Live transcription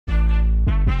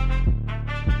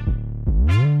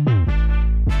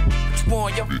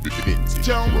What we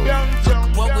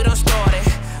done started.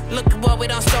 Look at what we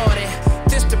done started.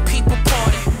 This the people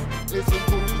party.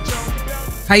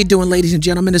 How you doing, ladies and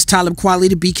gentlemen? It's Talib Kweli,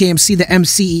 the BKMC, the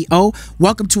MCEO.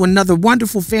 Welcome to another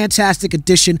wonderful, fantastic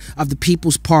edition of the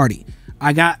People's Party.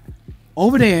 I got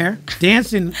over there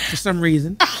dancing for some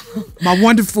reason my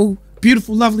wonderful,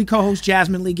 beautiful, lovely co-host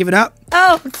Jasmin Leigh. Give it up.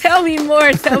 Oh, tell me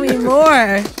more. Tell me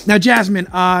more. Now, Jasmin,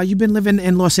 you've been living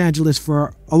in Los Angeles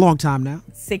for a long time now.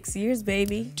 6 years,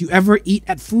 baby. Do you ever eat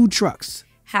at food trucks?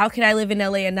 How can I live in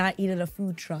LA and not eat at a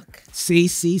food truck? See,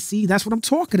 that's what I'm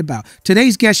talking about.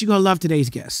 Today's guest, you're going to love today's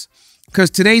guest.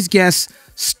 Because today's guest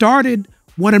started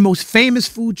one of the most famous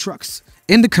food trucks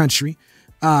in the country.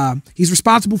 He's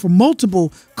responsible for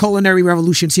multiple culinary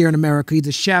revolutions here in America. He's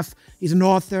a chef, he's an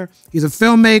author, he's a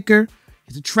filmmaker,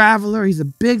 he's a traveler, he's a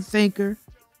big thinker.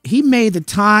 He made the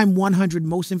Time 100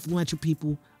 Most Influential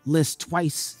People list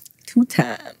twice. 2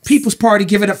 times. People's Party,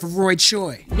 give it up for Roy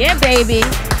Choi. Yeah, baby.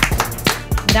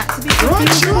 Not to be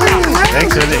confused.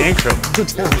 Thanks for the intro.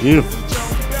 Beautiful.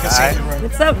 Hi.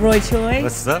 What's up, Roy Choi?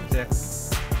 What's up,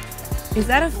 Jax? Is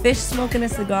that a fish smoking a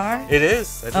cigar? It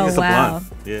is. I think it's a blunt.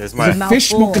 Yeah, it's my fish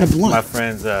smoking a blunt. My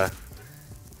friend's. Yeah,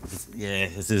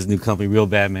 it's his new company, Real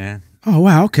Bad Man. Oh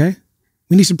wow, okay.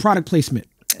 We need some product placement.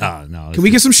 Oh no. Can we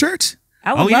get some shirts?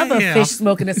 I would love a fish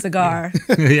smoking a cigar.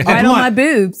 Yeah. Right on my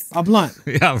boobs. A blunt.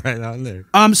 Yeah, right on there.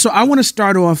 So I want to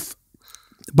start off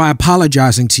by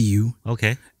apologizing to you.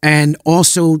 Okay. And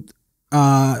also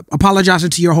apologizing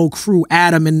to your whole crew,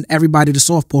 Adam and everybody, the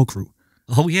softball crew.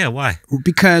 Oh yeah, why?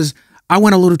 Because I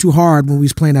went a little too hard when we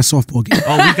was playing that softball game.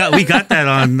 Oh, we got that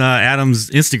on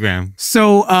Adam's Instagram.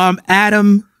 So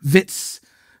Adam Vitz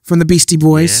from the Beastie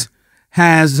Boys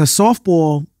has a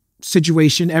softball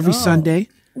situation every Sunday.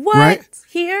 What? Right?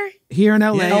 Here in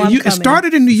LA. Yeah. It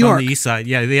started in New York. On the east side.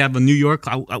 Yeah, they have a New York.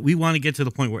 We want to get to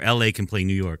the point where LA can play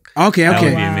New York. Okay. That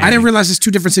would be I amazing. didn't realize it's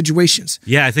two different situations.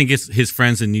 Yeah, I think it's his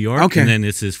friends in New York, Okay. and then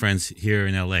it's his friends here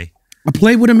in LA. I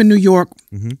played with him in New York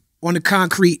on the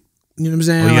concrete. You know what I'm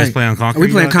saying? Oh, you guys play on concrete?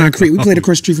 We play on concrete. We played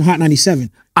across the street from Hot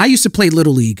 97. I used to play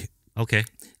Little League. Okay.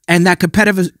 And that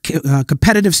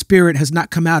competitive spirit has not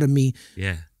come out of me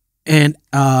in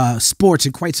sports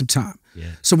in quite some time. Yeah.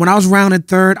 So when I was rounding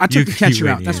third, I took the catcher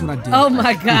out. That's what I did. Oh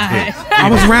my God. I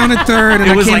was rounding third,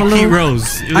 and it was I came like a little. Pete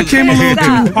Rose. I came a little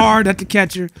too hard at the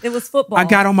catcher. It was football. I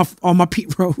got on my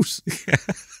Pete Rose.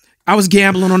 I was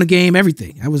gambling on the game,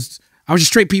 everything. I was just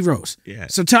straight Pete Rose. Yeah.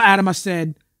 So tell Adam, I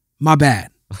said, my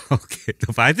bad. Okay.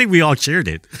 I think we all cheered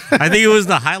it. I think it was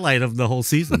the highlight of the whole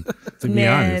season, to be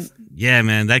honest. Yeah,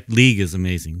 man, that league is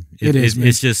amazing. It is. Man.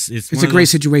 It's a great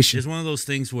situation. It's one of those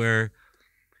things where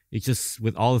it just,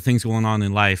 with all the things going on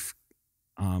in life,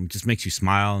 just makes you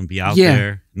smile and be out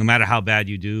there, no matter how bad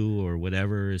you do or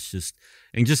whatever. It's just,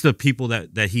 and just the people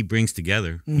that he brings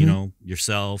together, you know,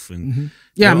 yourself and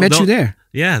I met you there.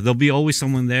 Yeah, there'll be always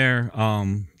someone there,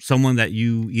 someone that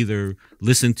you either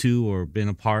listen to or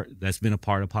that's been a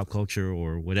part of pop culture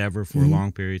or whatever for a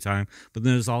long period of time. But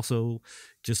then there's also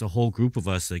just a whole group of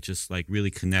us that just like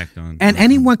really connect on. And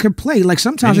anyone could play. Like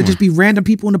sometimes it just be random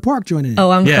people in the park joining in.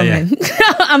 Oh, I'm coming.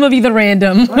 I'm gonna be the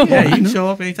random. Oh, yeah, you can show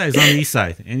up anytime. It's on the east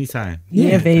side, anytime.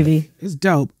 Yeah, baby. It's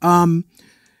dope.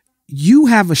 You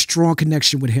have a strong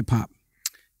connection with hip hop.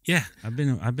 Yeah, I've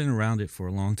been around it for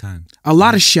a long time. A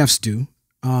lot of chefs do.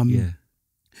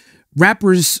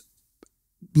 Rappers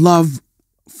love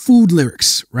food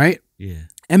lyrics, right? Yeah.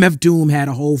 MF Doom had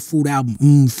a whole food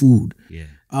album, Food. Yeah.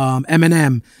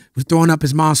 Eminem was throwing up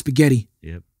his mom's spaghetti.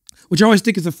 Yep. Which I always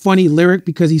think is a funny lyric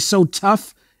because he's so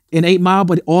tough in 8 Mile,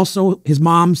 but also his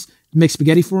mom's makes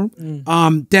spaghetti for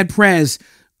him. Dead Prez,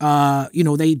 you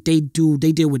know, they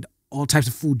deal with all types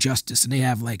of food justice, and they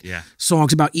have like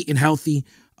songs about eating healthy.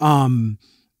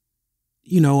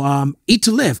 You know, Eat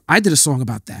to Live. I did a song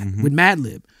about that with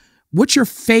Madlib. What's your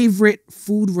favorite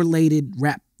food-related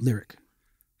rap lyric?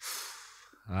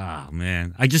 Oh,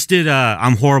 man. I just did,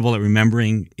 I'm horrible at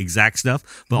remembering exact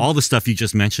stuff, but all the stuff you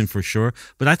just mentioned for sure.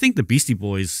 But I think the Beastie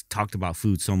Boys talked about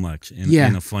food so much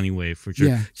in a funny way for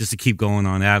sure. Just to keep going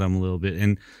on Adam a little bit.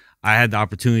 And I had the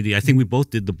opportunity, I think we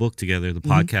both did the book together, the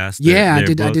podcast. Yeah, I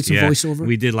did some voiceover.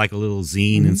 We did like a little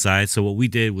zine inside. So what we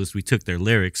did was we took their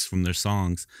lyrics from their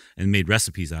songs and made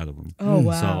recipes out of them. Oh,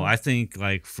 wow. So I think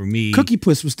like for me... Cookie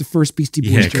Puss was the first Beastie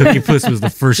Boys track. Cookie Puss was the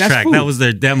first track. Food. That was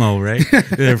their demo, right?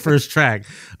 Their first track.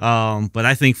 But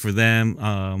I think for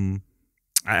them...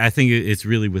 I think it's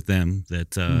really with them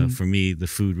that for me the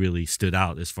food really stood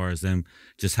out as far as them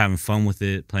just having fun with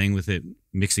it, playing with it,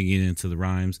 mixing it into the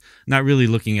rhymes, not really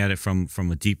looking at it from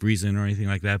a deep reason or anything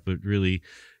like that, but really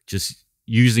just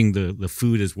using the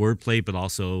food as wordplay, but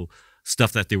also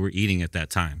stuff that they were eating at that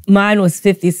time. Mine was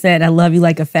 50 Cent. I love you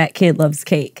like a fat kid loves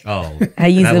cake. Oh, I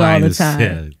use that it all line the is, time.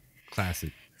 yeah,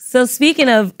 classic. So speaking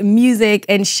of music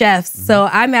and chefs, so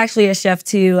I'm actually a chef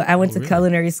too. I went to really?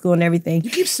 culinary school and everything. You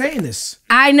keep saying this.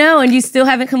 I know, and you still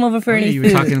haven't come over for any You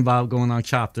food. were talking about going on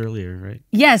Chopped earlier, right?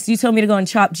 Yes, you told me to go on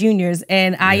Chop Juniors,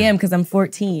 and I am because I'm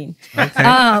 14. Okay.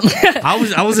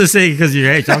 I was just saying because your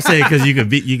age. I'm saying because you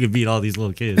could beat all these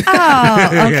little kids.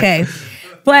 Oh, okay.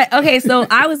 But okay, so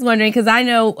I was wondering because I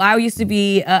know I used to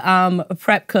be a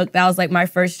prep cook. That was like my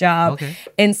first job, Okay.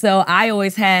 and so I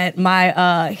always had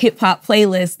my hip hop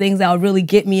playlist, things that would really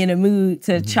get me in a mood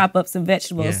to chop up some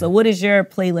vegetables. Yeah. So, what is your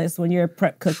playlist when you're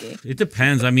prep cooking? It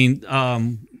depends. I mean,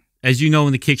 as you know,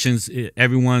 in the kitchens,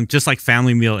 everyone, just like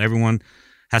family meal, everyone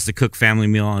has to cook family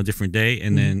meal on a different day,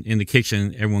 and then in the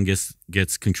kitchen, everyone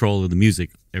gets control of the music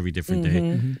every different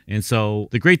day. And so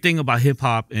the great thing about hip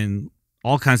hop and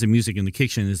all kinds of music in the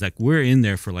kitchen is like we're in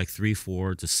there for like 3,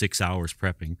 4 to 6 hours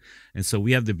prepping, and so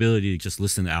we have the ability to just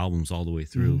listen to albums all the way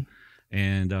through.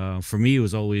 And for me, it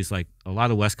was always like a lot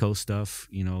of West Coast stuff,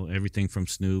 you know, everything from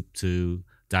Snoop to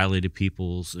Dilated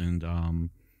Peoples and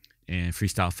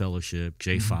Freestyle Fellowship,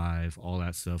 J5, all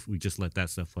that stuff. We just let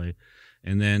that stuff play,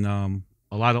 and then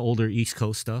a lot of older East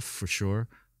Coast stuff for sure.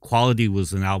 Quality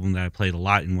was an album that I played a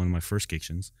lot in one of my first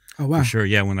kitchens. Oh wow. For sure,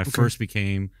 yeah. When I first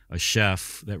became a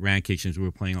chef that ran kitchens, we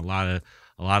were playing a lot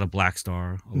of Black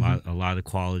Star, a lot of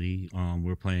Quality. We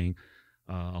were playing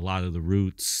a lot of the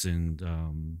Roots,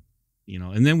 and you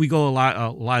know, and then we go a lot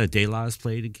of De La's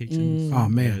played in kitchens. Oh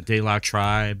man, De La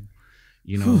Tribe,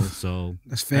 you know. So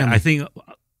that's family. I think,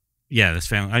 yeah, that's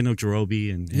family. I know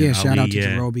Jerobi and yeah. Shout Ali, out to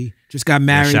Jerobi. Just got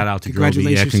married. Yeah, shout out to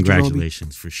Congratulations, Jerobi. Yeah, to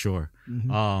congratulations for sure.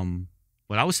 Jerobi.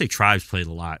 But I would say Tribes played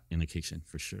a lot in the kitchen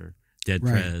for sure. Dead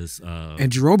Right. Prez.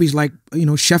 And Jerobi's like, you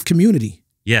know, chef community.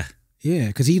 Yeah. Yeah,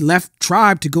 because he left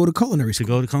Tribe to go to culinary To school.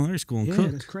 go to culinary school and Yeah,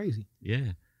 cook. that's crazy.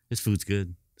 Yeah. His food's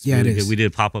good. It's Yeah, it really is. good. We did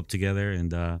a pop-up together,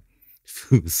 and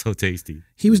food was so tasty.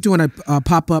 He was doing a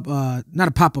pop-up, not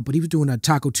a pop-up, but he was doing a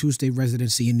Taco Tuesday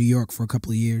residency in New York for a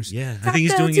couple of years. Yeah. I think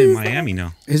he's Taco doing it in Tuesday. Miami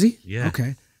now. Is he? Yeah.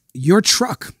 Okay. Your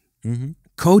truck,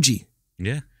 Kogi,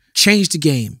 Yeah. changed the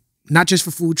game. Not just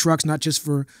for food trucks, not just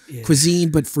for cuisine,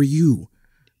 but for you.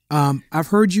 I've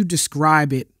heard you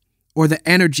describe it, or the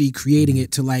energy creating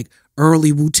it, to like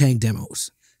early Wu-Tang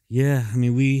demos. Yeah. I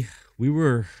mean, we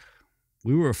were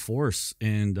a force,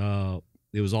 and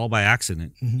it was all by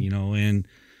accident, you know, and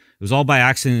it was all by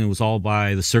accident. It was all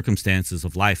by the circumstances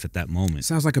of life at that moment.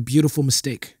 Sounds like a beautiful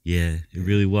mistake. Yeah, it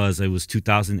really was. It was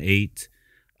 2008.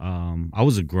 I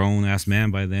was a grown-ass man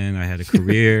by then. I had a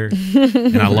career,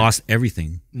 and I lost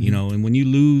everything, you know. And when you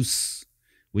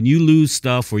lose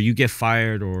stuff, or you get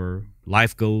fired, or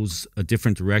life goes a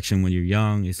different direction when you're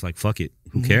young, it's like, fuck it.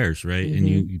 Who cares, right? And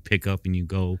you pick up and you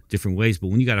go different ways. But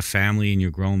when you got a family and you're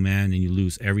a grown man and you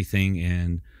lose everything,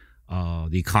 and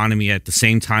the economy at the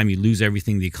same time, you lose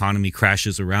everything, the economy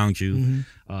crashes around you.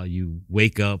 You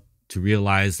wake up to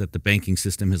realize that the banking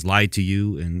system has lied to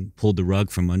you and pulled the rug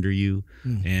from under you,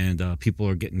 and people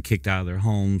are getting kicked out of their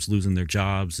homes, losing their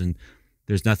jobs, and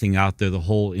there's nothing out there. The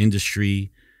whole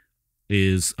industry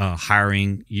is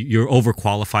hiring. You're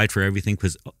overqualified for everything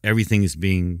because everything is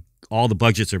all the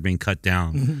budgets are being cut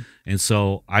down. And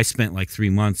so I spent like 3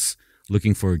 months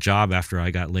looking for a job after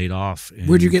I got laid off. And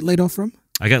Where'd you get laid off from?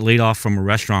 I got laid off from a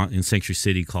restaurant in Century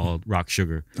City called Rock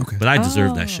Sugar. Okay. But I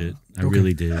deserved that shit. I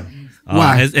really did.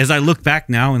 Why? As I look back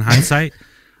now in hindsight,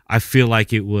 I feel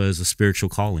like it was a spiritual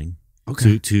calling.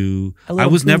 Okay. I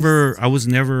was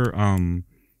never an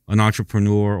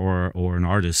entrepreneur or an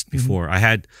artist before. I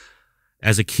had,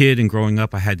 as a kid and growing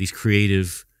up, I had these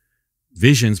creative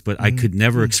visions, but I could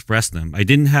never express them.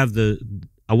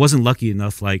 I wasn't lucky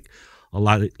enough, like a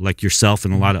lot of, like yourself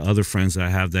and a lot of other friends that I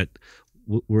have, that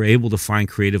were able to find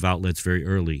creative outlets very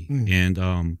early.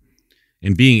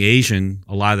 And being Asian,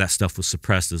 a lot of that stuff was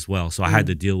suppressed as well. So I had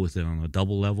to deal with it on a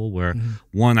double level, where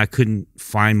one, I couldn't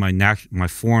find my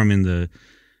form in the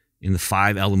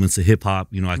 5 elements of hip hop.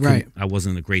 You know, I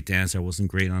wasn't a great dancer. I wasn't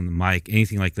great on the mic,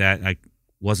 anything like that. I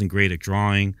wasn't great at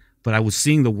drawing, but I was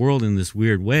seeing the world in this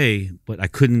weird way, but I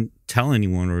couldn't tell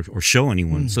anyone or show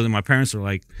anyone. So then my parents were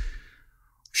like,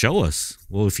 show us.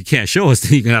 Well, if you can't show us,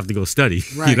 then you're gonna have to go study.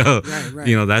 Right, you know, right.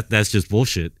 you know, that's just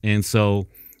bullshit. And so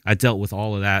I dealt with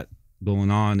all of that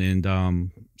going on.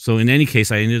 And so in any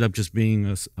case, I ended up just being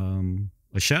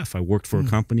a chef. I worked for a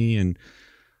company, and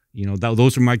you know,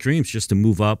 those were my dreams, just to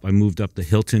move up. I moved up the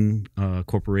Hilton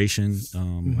Corporation.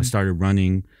 I started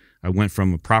running I went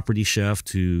from a property chef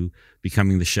to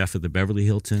becoming the chef at the Beverly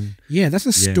Hilton. Yeah, that's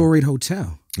a storied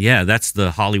hotel. Yeah, that's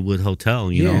the Hollywood Hotel,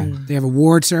 you know. They have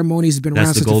award ceremonies. It's been around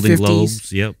That's since the Golden the 50s.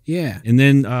 Globes. Yep. Yeah. And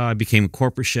then I became a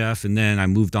corporate chef, and then I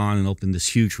moved on and opened this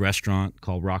huge restaurant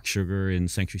called Rock Sugar in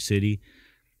Century City.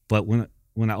 But when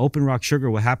I opened Rock Sugar,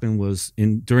 what happened was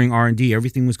during R&D,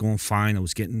 everything was going fine. I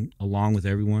was getting along with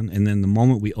everyone. And then the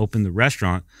moment we opened the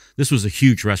restaurant, this was a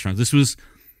huge restaurant. This was,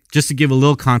 just to give a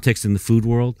little context in the food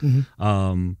world,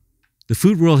 the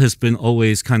food world has been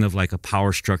always kind of like a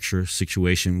power structure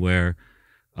situation where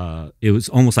it was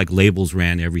almost like labels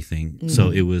ran everything.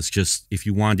 So it was just, if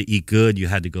you wanted to eat good, you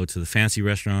had to go to the fancy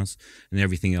restaurants, and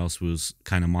everything else was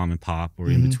kind of mom and pop or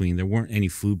in between. There weren't any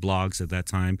food blogs at that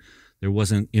time. There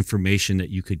wasn't information that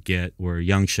you could get where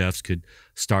young chefs could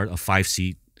start a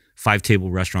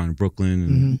 5-table restaurant in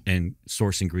Brooklyn and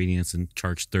source ingredients and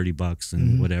charge $30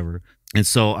 and whatever. And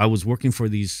so I was working for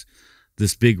this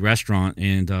big restaurant,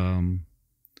 and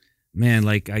man,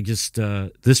 like I just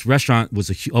this restaurant was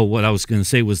what I was going to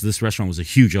say was this restaurant was a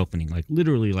huge opening, like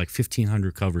literally like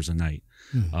 1,500 covers a night.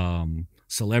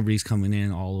 Celebrities coming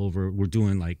in all over. We're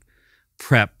doing like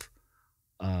prep.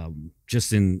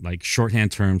 Just in like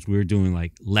shorthand terms, we were doing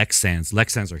like Lexans.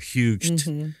 Lexans are huge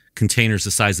containers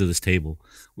the size of this table.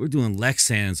 We're doing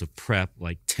Lexans of prep,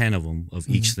 like 10 of them of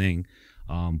each thing,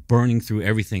 burning through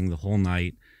everything the whole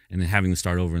night, and then having to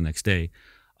start over the next day.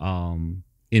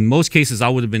 In most cases, I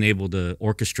would have been able to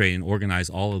orchestrate and organize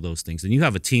all of those things. And you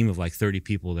have a team of like 30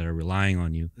 people that are relying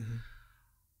on you.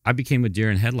 I became a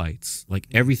deer in headlights, like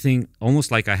everything,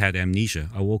 almost like I had amnesia.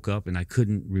 I woke up and I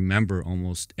couldn't remember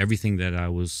almost everything that I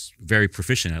was very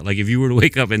proficient at. Like if you were to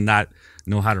wake up and not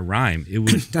know how to rhyme, it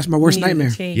would. That's my worst nightmare.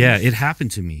 Yeah, it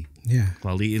happened to me. Yeah.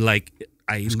 Kweli, like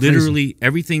I literally,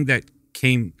 everything that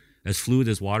came as fluid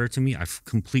as water to me, I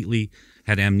completely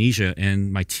had amnesia,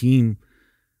 and my team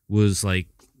was like,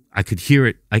 I could hear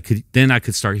it. I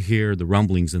could start to hear the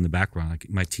rumblings in the background.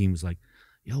 Like my team was like,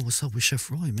 yo, what's up with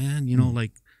Chef Roy, man? You know,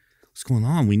 like, what's going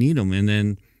on? We need him.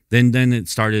 And then it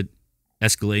started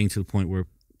escalating to the point where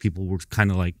people were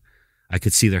kind of like, I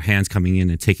could see their hands coming in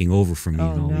and taking over from me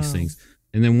and all these things.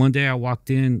 And then one day I walked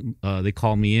in, they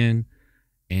called me in,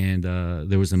 and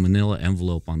there was a manila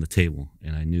envelope on the table,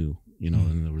 and I knew, you know,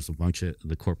 and there was a bunch of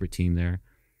the corporate team there,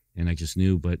 and I just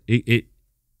knew. But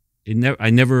I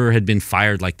never had been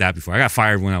fired like that before. I got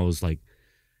fired when I was like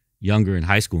younger in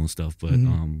high school and stuff, but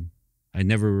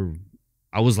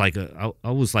I was like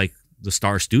the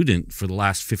star student for the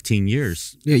last 15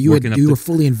 years. Yeah, you were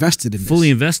fully invested in this.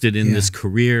 Fully invested in this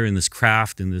career, in this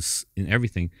craft, in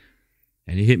everything.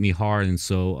 And it hit me hard. And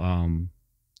so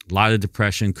a lot of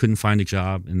depression, couldn't find a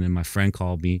job. And then my friend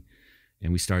called me,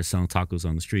 and we started selling tacos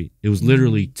on the street. It was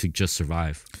literally to just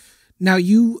survive. Now,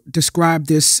 you describe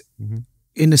this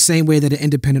in the same way that an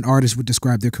independent artist would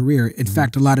describe their career. In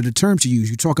fact, a lot of the terms you use,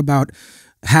 you talk about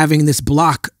having this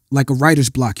block, like a writer's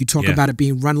block. You talk about it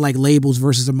being run like labels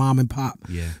versus a mom and pop.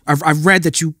 Yeah, I've read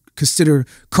that you consider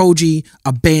Kogi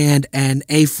a band and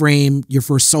A-Frame your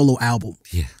first solo album.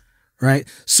 Yeah, right.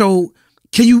 So,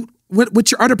 can you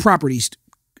with your other properties?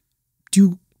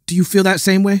 Do you feel that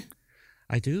same way?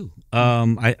 I do.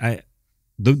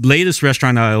 The latest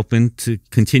restaurant I opened, to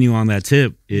continue on that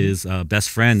tip, is Best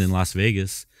Friend in Las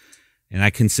Vegas. And I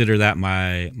consider that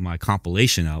my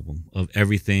compilation album of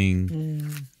everything,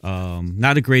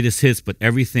 not the greatest hits, but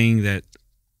everything that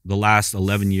the last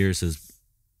 11 years has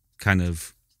kind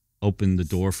of opened the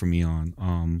door for me on.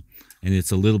 And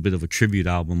it's a little bit of a tribute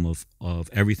album of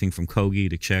everything from Kogi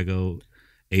to Chego,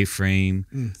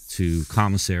 A-Frame to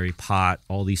Commissary, Pot,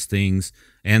 all these things,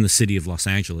 and the city of Los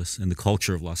Angeles and the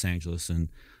culture of Los Angeles and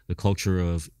the culture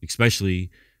of especially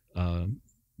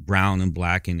brown and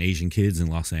black and Asian kids in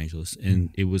Los Angeles. And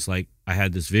it was like I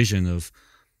had this vision of,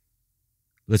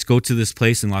 let's go to this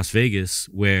place in Las Vegas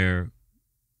where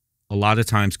a lot of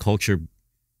times culture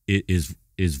is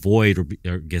void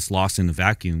or gets lost in the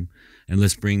vacuum, and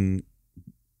let's bring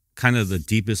kind of the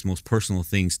deepest, most personal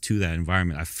things to that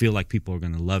environment. I feel like people are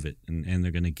going to love it and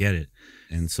they're going to get it.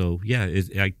 And so, yeah,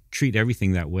 I treat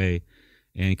everything that way.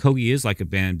 And Kogi is like a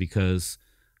band because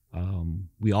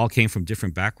we all came from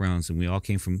different backgrounds, and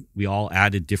we all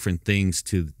added different things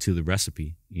to the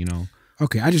recipe, you know?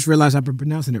 Okay, I just realized I've been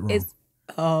pronouncing it wrong. It's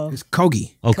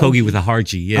Kogi. Oh, Kogi with a hard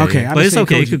G. Yeah. Okay, yeah. But it's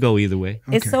okay. Kogi. It could go either way.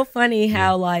 Okay. It's so funny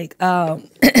how like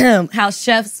how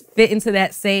chefs fit into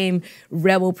that same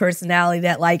rebel personality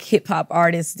that like hip hop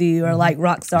artists do or like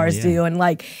rock stars do. And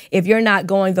like if you're not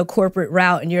going the corporate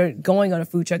route and you're going on a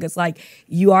food truck, it's like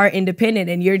you are independent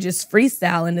and you're just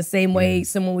freestyling the same way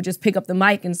someone would just pick up the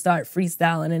mic and start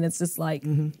freestyling. And it's just like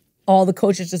all the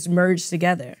cultures just merge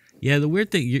together. Yeah, the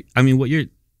weird thing, I mean, what you're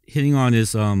hitting on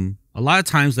is a lot of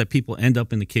times that people end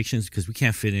up in the kitchens because we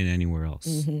can't fit in anywhere else,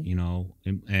 you know.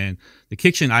 And the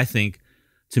kitchen, I think,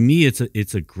 to me,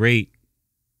 it's a great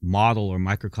model or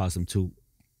microcosm to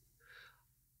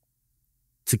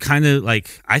kind of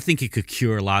like, I think it could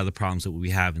cure a lot of the problems that we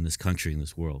have in this country, in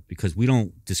this world, because we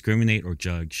don't discriminate or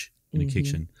judge in the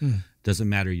kitchen. Doesn't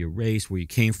matter your race, where you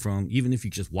came from, even if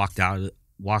you just walked out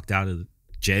of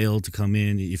jail to come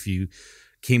in, if you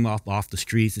came off the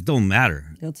streets, it don't matter.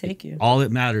 They'll take you. All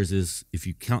that matters is if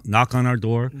you knock on our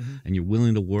door and you're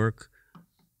willing to work,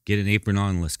 get an apron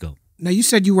on, and let's go. Now, you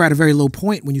said you were at a very low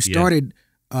point when you started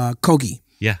Kogi.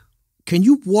 Yeah. Can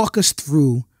you walk us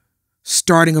through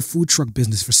starting a food truck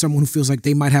business for someone who feels like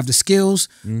they might have the skills,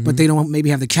 but they don't maybe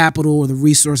have the capital or the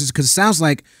resources? Because it sounds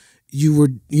like you were,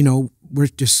 you know, were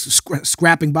just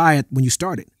scrapping by it when you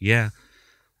started. Yeah.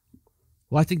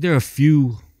 Well, I think there are a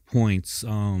few points.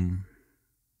 One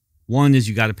is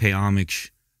you got to pay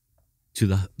homage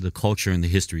to the culture and the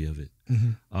history of it.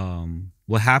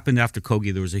 What happened after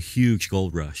Kogi, there was a huge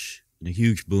gold rush and a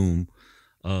huge boom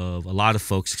of a lot of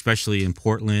folks, especially in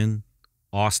Portland,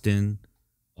 Austin,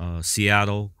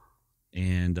 Seattle,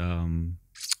 and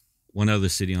one other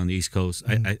city on the East Coast.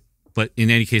 But in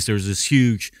any case, there was this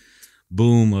huge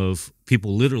boom of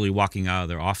people literally walking out of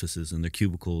their offices and their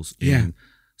cubicles and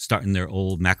starting their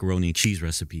old macaroni and cheese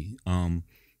recipe.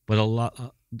 But a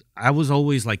lot, I was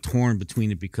always like torn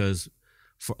between it, because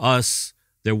for us,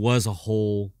 there was a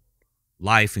whole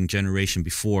life and generation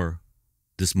before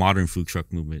this modern food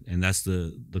truck movement, and that's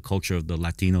the culture of the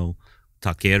Latino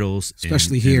taqueros,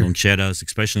 especially here, and loncheras,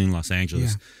 especially in Los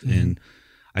Angeles. And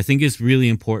I think it's really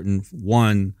important,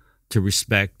 one, to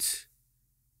respect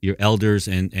your elders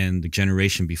and the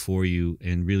generation before you,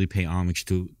 and really pay homage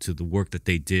to the work that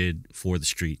they did for the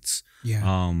streets.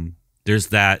 There's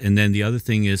that. And then the other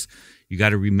thing is, you got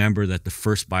to remember that the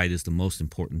first bite is the most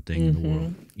important thing in the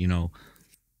world, you know.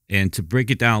 And to break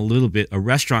it down a little bit, a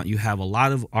restaurant, you have a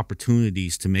lot of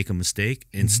opportunities to make a mistake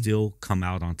and still come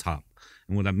out on top.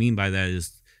 And what I mean by that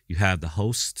is, you have the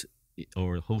host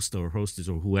or hostess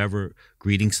or whoever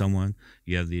greeting someone.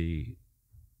 You have the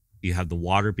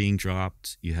water being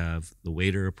dropped. You have the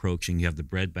waiter approaching. You have the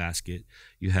bread basket.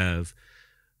 You have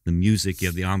the music. You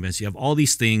have the ambiance. You have all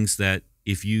these things that,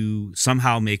 if you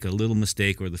somehow make a little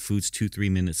mistake, or the food's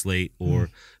 2-3 minutes late, or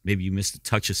maybe you missed a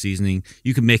touch of seasoning,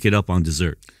 you can make it up on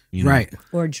dessert. You know? Right.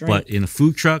 Or drink. But in a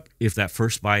food truck, if that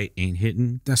first bite ain't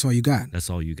hitting, that's all you got. That's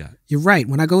all you got. You're right.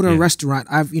 When I go to a restaurant,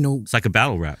 it's like a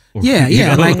battle rap. Or,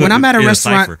 yeah. Like when I'm at a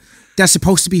restaurant that's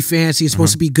supposed to be fancy, it's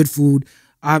supposed to be good food,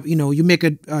 you make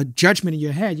a judgment in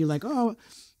your head. You're like, oh,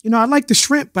 I like the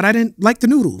shrimp, but I didn't like the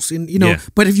noodles. And,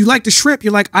 but if you like the shrimp,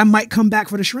 you're like, I might come back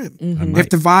for the shrimp. If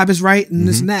the vibe is right and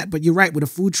this and that. But you're right, with a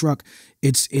food truck,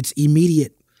 it's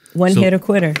immediate. One hit or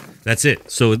quitter. That's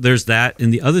it. So there's that.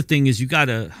 And the other thing is,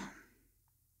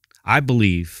 I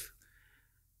believe,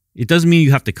 it doesn't mean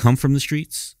you have to come from the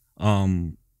streets,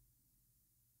 but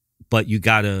you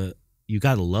gotta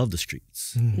love the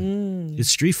streets. It's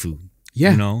street food.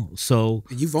 Yeah. So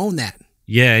you've owned that.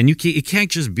 Yeah. And it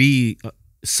can't just be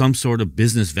some sort of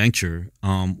business venture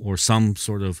or some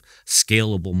sort of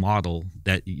scalable model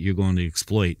that you're going to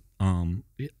exploit.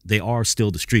 They are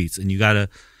still the streets, and you gotta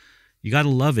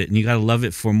love it, and you gotta love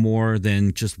it for more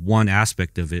than just one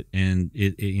aspect of it. And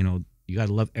you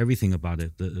gotta love everything about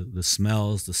it: the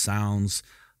smells, the sounds,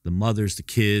 the mothers, the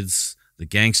kids, the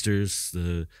gangsters,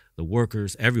 the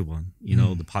workers, everyone.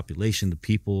 The population, the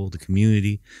people, the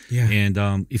community. Yeah.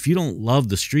 And if you don't love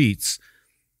the streets,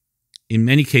 in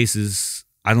many cases,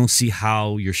 I don't see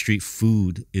how your street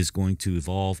food is going to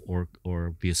evolve or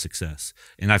be a success.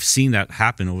 And I've seen that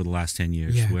happen over the last 10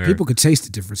 years. Yeah, where people could taste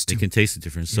the difference too. They can taste the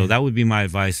difference. So that would be my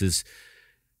advice, is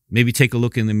maybe take a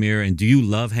look in the mirror, and do you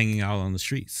love hanging out on the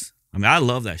streets? I mean, I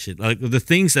love that shit. Like, the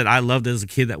things that I loved as a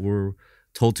kid that were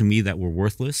told to me that were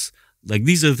worthless, like,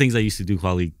 these are the things I used to do,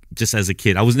 Kweli, just as a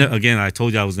kid. I was again, I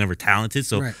told you I was never talented.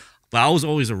 So, but I was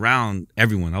always around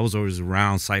everyone. I was always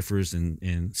around ciphers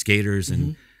and skaters,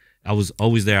 and I was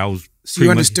always there. So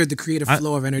you understood the creative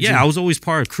flow of energy. Yeah, I was always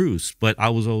part of crews, but I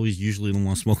was always usually the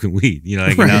one smoking weed.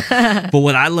 But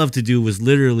what I loved to do was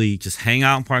literally just hang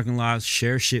out in parking lots,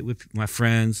 share shit with my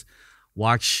friends,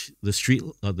 watch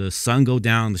the sun go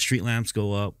down, the street lamps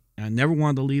go up. And I never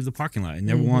wanted to leave the parking lot. I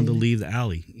never wanted to leave the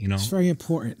alley. It's very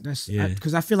important. That's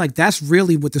because I feel like that's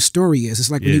really what the story is. It's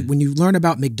like when you learn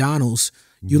about McDonald's,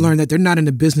 you learn that they're not in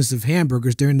the business of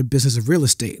hamburgers, they're in the business of real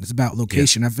estate. It's about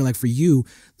location. I feel like for you,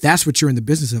 that's what you're in the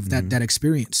business of, that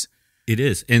experience. It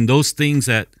is. And those things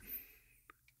that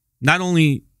not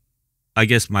only, I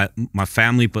guess, my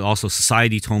family, but also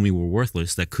society told me were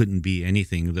worthless, that couldn't be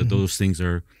anything, that those things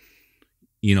are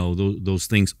you know, those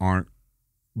things aren't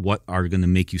what are going to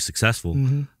make you successful.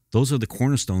 Those are the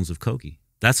cornerstones of Kogi.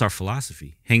 That's our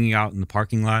philosophy. Hanging out in the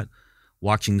parking lot,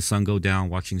 watching the sun go down,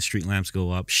 watching the street lamps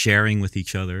go up, sharing with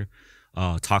each other,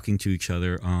 talking to each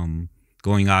other,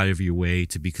 going out of your way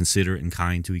to be considerate and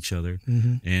kind to each other,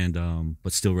 and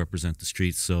but still represent the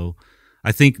streets. So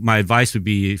I think my advice would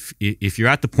be, if you're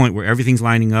at the point where everything's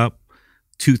lining up,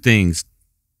 two things: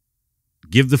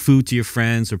 give the food to your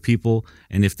friends or people,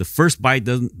 and if the first bite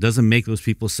doesn't make those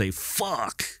people say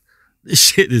 "fuck," this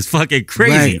shit is fucking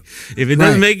crazy. Right. If it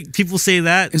doesn't make people say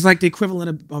that, it's like the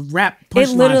equivalent of rap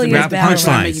punchlines. It literally is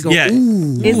battle rap.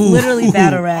 It's literally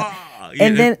battle rap.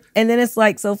 And then it's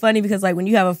like so funny because like when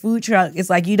you have a food truck, it's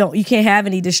like you can't have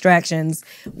any distractions.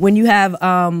 When you have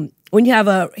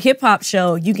a hip hop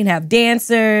show, you can have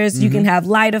dancers, you can have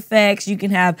light effects, you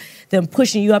can have them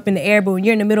pushing you up in the air. But when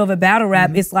you're in the middle of a battle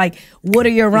rap, it's like, what are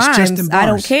your rhymes? I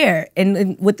don't care.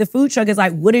 And with the food truck, it's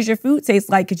like, what does your food taste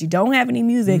like? Because you don't have any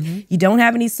music, you don't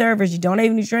have any servers, you don't have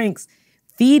any drinks.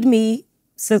 Feed me.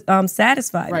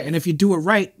 Satisfied. Right, and if you do it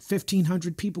right,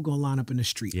 1,500 people gonna line up in the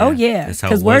street. Yeah. Oh yeah,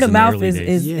 because word of mouth is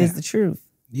the truth.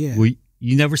 Yeah,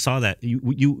 you never saw that.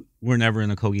 You were never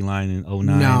in a Kogi line in 09.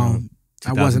 No,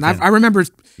 I wasn't. I remember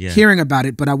hearing about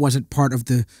it, but I wasn't part of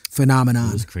the phenomenon.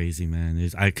 It was crazy, man.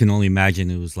 I can only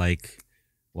imagine it was like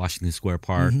Washington Square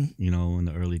Park, you know, in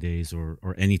the early days, or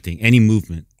any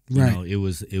movement. You know, it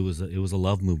was a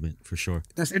love movement for sure.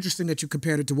 That's interesting that you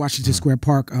compared it to Washington Square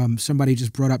Park. Somebody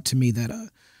just brought up to me that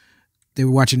they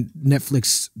were watching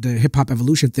Netflix, the Hip Hop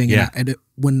Evolution thing, and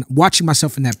when watching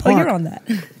myself in that park, you're on that.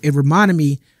 It reminded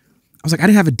me. I was like, I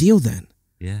didn't have a deal then.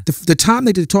 Yeah. The time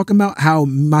they did talking about how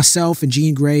myself and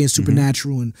Jean Grey and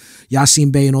Supernatural and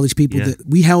Yasin Bey and all these people, that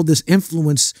we held this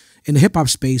influence in the hip hop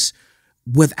space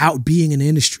without being in the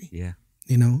industry. Yeah.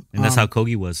 You know, and that's how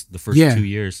Kogi was the first 2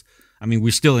 years. I mean,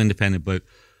 we're still independent, but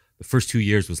the first 2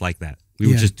 years was like that. We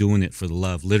were just doing it for the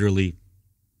love, literally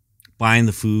buying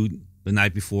the food the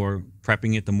night before,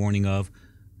 prepping it the morning of,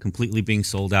 completely being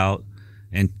sold out,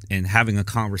 and having a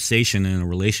conversation and a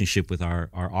relationship with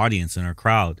our audience and our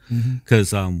crowd.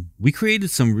 Because we created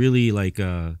some really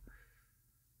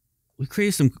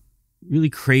really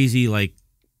crazy, like,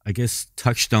 I guess,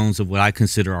 touchstones of what I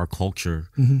consider our culture.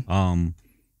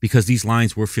 Because these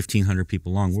lines were 1,500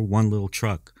 people long. We're one little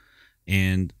truck.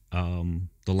 And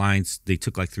the lines, they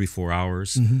took like 3-4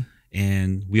 hours,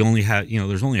 and we only had, you know,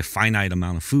 there's only a finite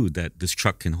amount of food that this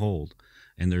truck can hold,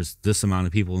 and there's this amount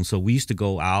of people, and so we used to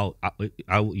go out.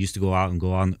 I used to go out and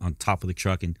go on top of the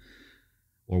truck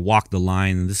or walk the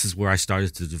line, and this is where I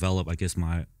started to develop, I guess,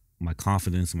 my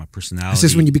confidence and my personality. Is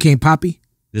this when you became Poppy?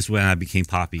 This is when I became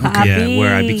Poppy. Yeah,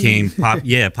 where I became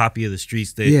Poppy of the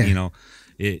streets. You know.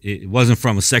 It wasn't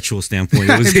from a sexual standpoint.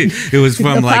 It was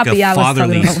from like a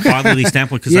fatherly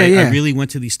standpoint, because I really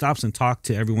went to these stops and talked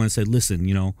to everyone and said, listen,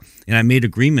 you know, and I made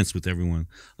agreements with everyone.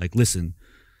 Like, listen,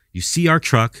 you see our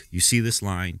truck, you see this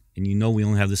line, and you know we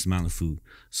only have this amount of food.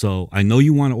 So I know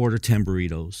you want to order 10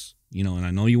 burritos, you know, and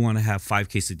I know you want to have 5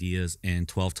 quesadillas and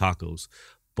 12 tacos,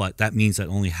 but that means that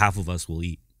only half of us will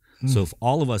eat. So if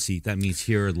all of us eat, that means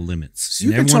here are the limits. So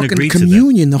you've been talking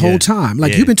communion the whole time.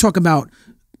 Like you've been talking about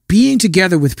being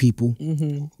together with people,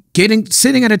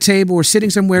 sitting at a table or sitting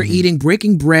somewhere, eating,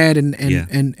 breaking bread,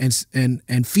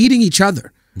 and feeding each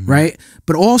other, right?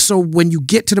 But also, when you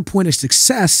get to the point of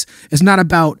success, it's not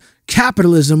about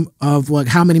capitalism of like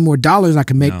how many more dollars I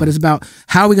can make, but it's about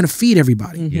how are we going to feed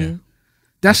everybody.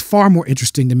 That's far more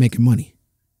interesting than making money.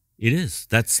 It is.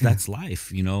 That's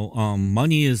life. You know,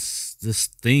 money is this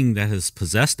thing that has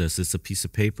possessed us. It's a piece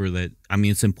of paper that, I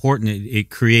mean, it's important. It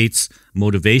creates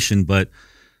motivation, but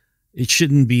it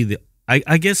shouldn't be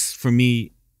I guess for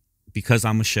me, because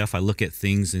I'm a chef, I look at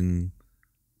things in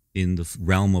the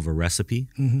realm of a recipe,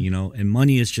 you know, and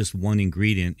money is just one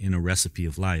ingredient in a recipe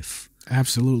of life.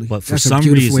 Absolutely. But for some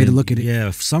reason, way to look at it.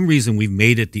 Yeah, for some reason we've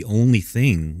made it the only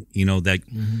thing, you know, that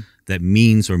that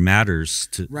means or matters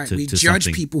to we judge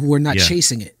something. People who are not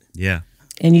chasing it. Yeah.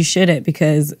 And you shouldn't,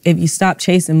 because if you stop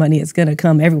chasing money, it's gonna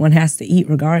come. Everyone has to eat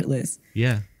regardless.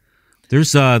 Yeah.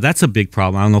 There's that's a big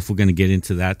problem. I don't know if we're going to get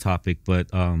into that topic, but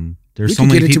there's so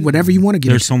many people. Whatever you want to get.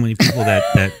 There's so many people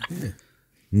that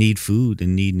need food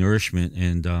and need nourishment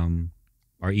and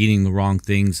are eating the wrong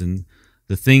things. And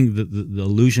the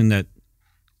illusion that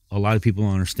a lot of people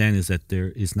don't understand is that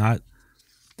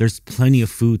there's plenty of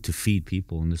food to feed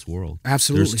people in this world.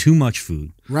 Absolutely. There's too much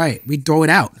food. Right. We throw it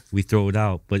out.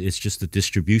 But it's just the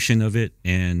distribution of it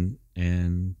and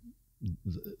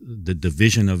the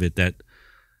division of it that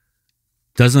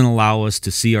doesn't allow us to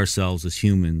see ourselves as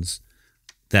humans,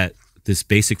 that this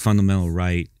basic fundamental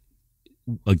right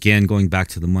again, going back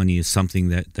to the money, is something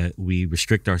that we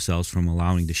restrict ourselves from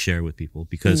allowing to share with people,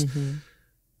 because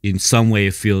in some way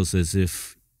it feels as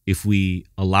if we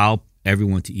allow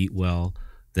everyone to eat well,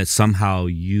 that somehow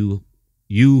you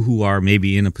who are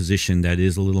maybe in a position that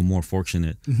is a little more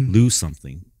fortunate lose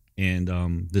something.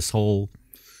 And this whole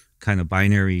kind of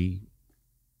binary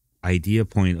idea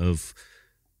point of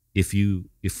if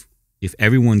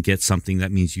everyone gets something,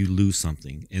 that means you lose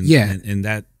something. And and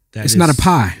that it's not a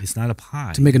pie. It's not a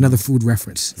pie. To make another food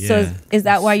reference. Yeah. So is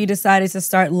that why you decided to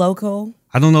start local?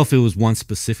 I don't know if it was one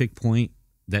specific point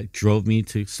that drove me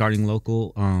to starting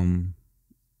local.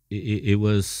 It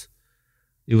was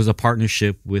a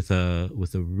partnership with a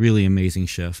really amazing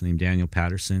chef named Daniel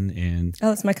Patterson. And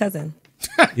oh, it's my cousin.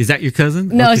 Is that your cousin?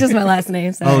 No, it's just my last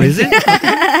name. Sorry. Oh, is it?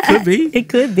 Could be. It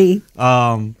could be.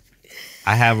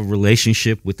 I have a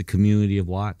relationship with the community of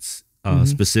Watts,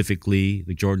 specifically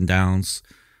the Jordan Downs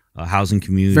housing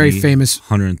community. Very famous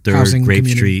 103rd Grape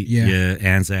community. Street, Yeah.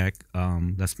 Anzac.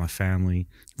 That's my family.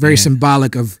 Very And-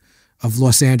 symbolic of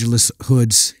Los Angeles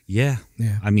hoods. Yeah.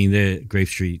 Yeah. I mean, the Grape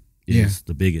Street is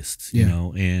the biggest, you Yeah.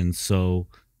 know, and so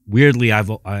weirdly, I'm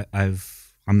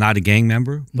not a gang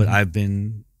member, but I've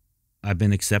been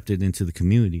accepted into the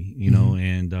community, you know,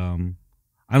 and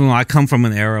I don't know. I come from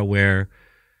an era where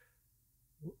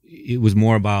it was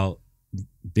more about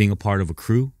being a part of a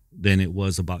crew than it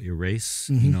was about your race,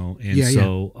 you know,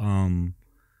 and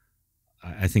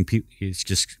I think it's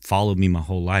just followed me my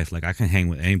whole life. Like I can hang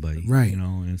with anybody, Right. you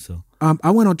know, and so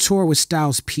I went on tour with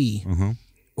Styles P,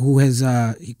 who has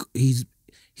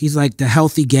he's like the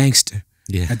healthy gangster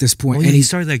at this point. Oh, and he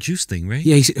started that juice thing, right?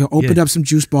 Yeah, he opened up some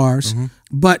juice bars,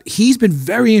 but he's been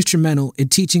very instrumental in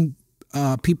teaching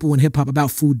people in hip hop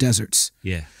about food deserts.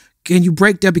 Yeah. Can you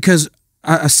break that, because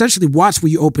essentially Watts,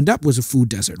 where you opened up, was a food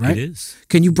desert, right? It is.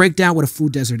 Can you break down what a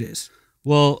food desert is?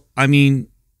 Well, I mean,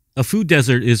 a food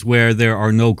desert is where there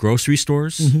are no grocery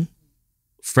stores,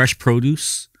 fresh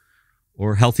produce,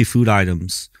 or healthy food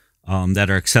items that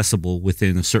are accessible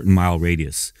within a certain mile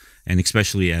radius, and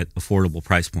especially at affordable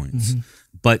price points.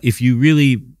 But if you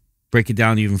really break it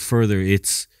down even further,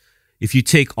 it's if you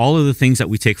take all of the things that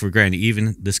we take for granted,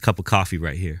 even this cup of coffee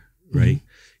right here, right?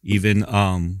 Even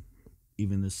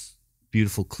this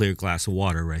beautiful clear glass of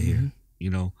water right here, you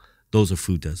know, those are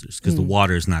food deserts because the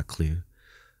water is not clear.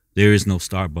 There is no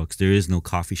Starbucks. There is no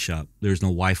coffee shop. There's no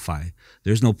Wi-Fi.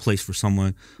 There's no place for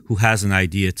someone who has an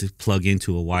idea to plug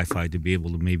into a Wi-Fi to be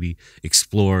able to maybe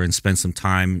explore and spend some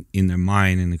time in their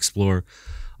mind and explore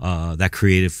that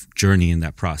creative journey in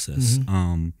that process.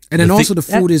 And then also the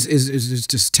food is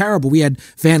just terrible. We had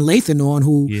Van Lathan on,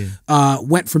 who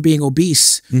went from being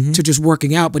obese to just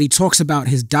working out, but he talks about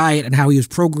his diet and how he was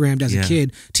programmed as a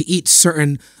kid to eat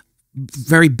certain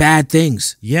very bad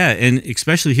things. Yeah, and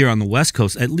especially here on the West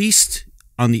Coast, at least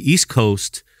on the East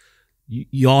Coast,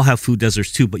 you all have food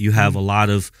deserts too, but you have a lot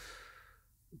of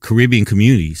Caribbean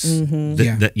communities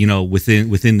that you know within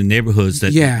the neighborhoods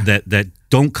that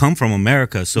don't come from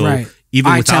America. So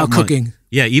even without cooking,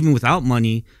 even without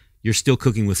money, you're still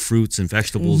cooking with fruits and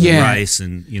vegetables and rice,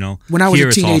 and you know. When I was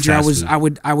a teenager,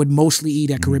 I would mostly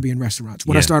eat at Caribbean restaurants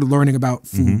when I started learning about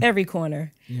food. Every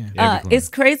corner. Every corner. It's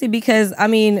crazy because I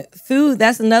mean, food.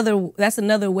 That's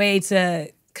another way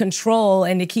to control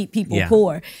and to keep people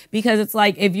poor, because it's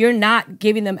like if you're not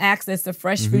giving them access to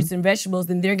fresh fruits and vegetables,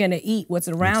 then they're going to eat what's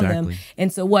around them,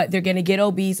 and so what, they're going to get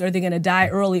obese, or they're going to die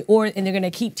early, and they're going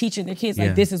to keep teaching their kids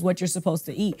like this is what you're supposed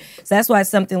to eat. So that's why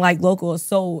something like local is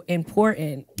so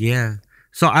important.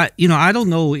 So I don't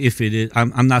know if it is.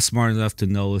 I'm not smart enough to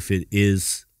know if it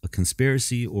is a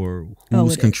conspiracy or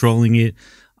who's controlling it.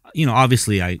 You know,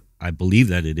 obviously I believe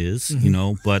that it is, you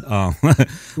know, but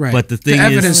but the thing the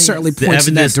evidence is, certainly points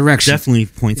in that direction. Definitely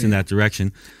points in that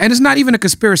direction. And it's not even a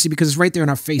conspiracy because it's right there in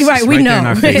our faces. Right, we know. There in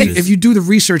our faces. If you do the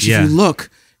research, if you look,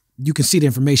 you can see the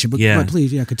information. But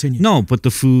please, continue. No, but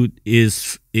the food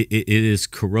is it is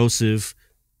corrosive,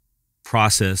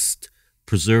 processed,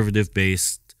 preservative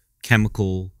based,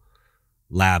 chemical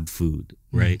lab food,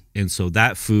 right? And so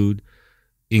that food,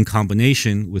 in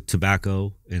combination with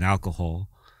tobacco and alcohol,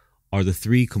 are the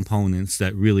three components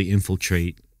that really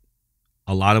infiltrate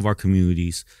a lot of our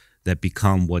communities that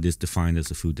become what is defined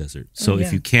as a food desert. So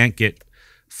if you can't get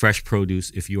fresh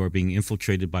produce, if you are being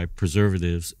infiltrated by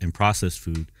preservatives and processed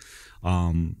food,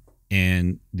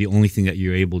 and the only thing that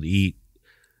you're able to eat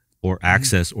or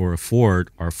access or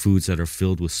afford are foods that are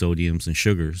filled with sodiums and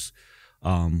sugars,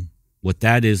 what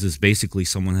that is basically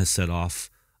someone has set off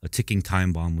a ticking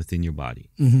time bomb within your body,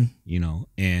 you know,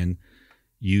 and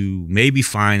you may be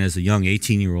fine as a young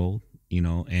 18-year-old, you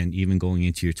know, and even going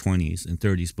into your 20s and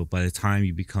 30s. But by the time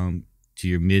you become to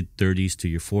your mid 30s to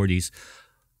your 40s,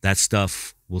 that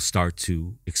stuff will start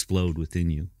to explode within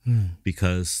you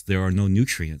because there are no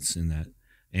nutrients in that.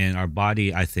 And our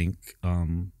body, I think,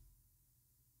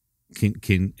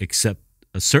 can accept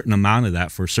a certain amount of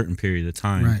that for a certain period of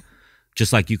time. Right.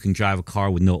 Just like you can drive a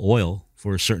car with no oil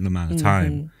for a certain amount of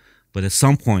time. But at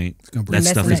some point, that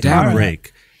stuff is going to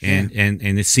break. And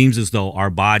it seems as though our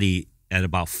body at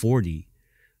about 40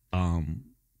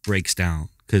 breaks down.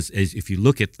 Because if you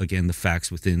look at, again, the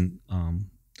facts within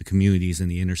the communities in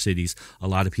the inner cities, a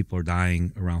lot of people are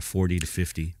dying around 40 to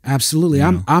 50. Absolutely.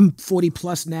 You know? I'm 40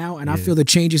 plus now, and I feel the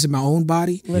changes in my own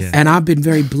body. And I've been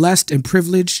very blessed and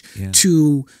privileged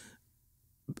to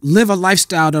live a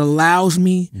lifestyle that allows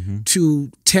me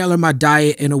to tailor my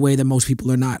diet in a way that most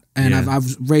people are not. And I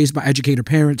was raised by educator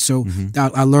parents, so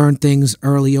I learned things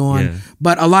early on.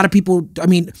 But a lot of people, I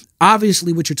mean,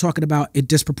 obviously what you're talking about, it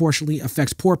disproportionately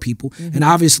affects poor people. And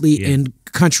obviously in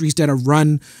countries that are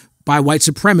run by white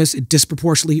supremacists, it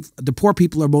disproportionately, the poor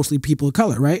people are mostly people of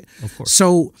color, right? Of course.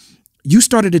 So you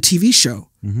started a TV show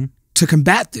to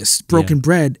combat this, Broken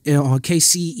Bread, on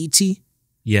KCET.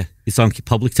 Yeah, it's on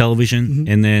public television,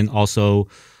 and then also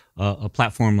a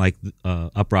platform like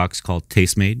UPROXX called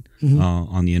Tastemade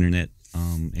on the internet.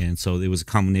 And so it was a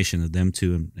combination of them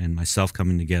two and myself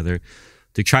coming together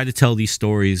to try to tell these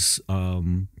stories of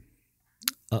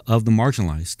the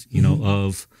marginalized, you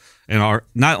know, and our,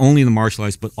 not only the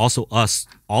marginalized, but also us,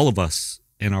 all of us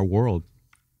in our world.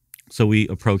 So we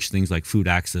approached things like food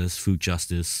access, food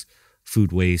justice,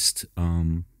 food waste,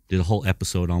 did a whole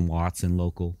episode on Watts and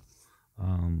local.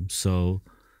 So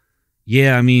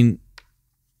yeah, I mean,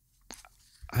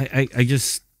 I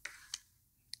just,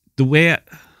 the way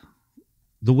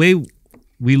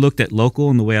we looked at local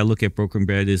and the way I look at Broken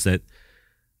Bread is that,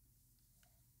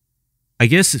 I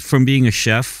guess from being a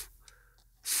chef,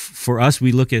 for us,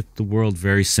 we look at the world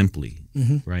very simply,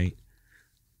 right?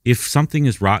 If something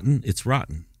is rotten, it's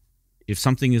rotten. If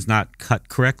something is not cut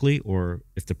correctly, or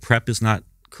if the prep is not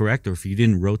correct, or if you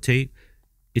didn't rotate,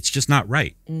 it's just not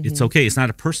right. It's okay. It's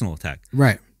not a personal attack.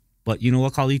 Right. But you know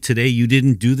what, Khalid? Today you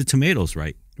didn't do the tomatoes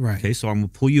right. Right. Okay, so I'm gonna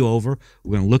pull you over.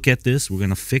 We're gonna look at this. We're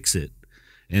gonna fix it,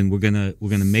 and we're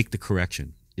gonna make the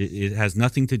correction. It has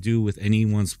nothing to do with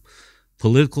anyone's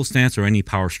political stance or any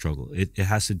power struggle. It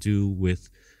has to do with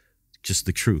just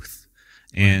the truth.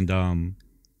 And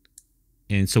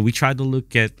so we tried to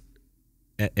look at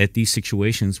these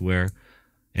situations where,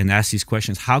 and ask these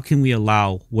questions: how can we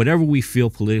allow whatever we feel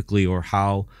politically, or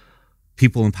how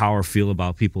people in power feel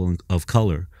about people of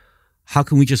color? How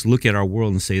can we just look at our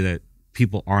world and say that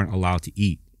people aren't allowed to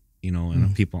eat, you know,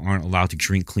 and people aren't allowed to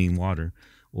drink clean water,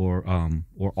 or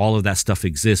all of that stuff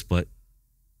exists, but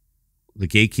the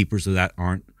gatekeepers of that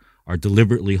are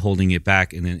deliberately holding it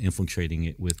back and then infiltrating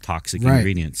it with toxic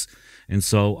ingredients. And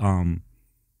so,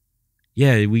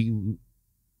 yeah, we,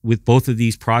 with both of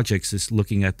these projects, is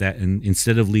looking at that, and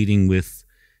instead of leading with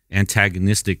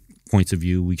antagonistic points of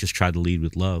view, we just try to lead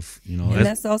with love, you know. And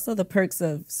that's also the perks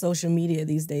of social media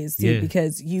these days too,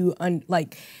 because you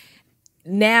like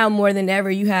now more than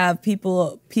ever you have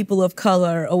people of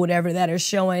color or whatever that are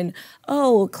showing,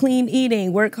 oh, clean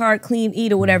eating, work hard, clean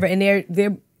eat, or whatever, and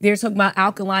they're talking about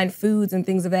alkaline foods and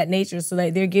things of that nature, so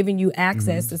that they're giving you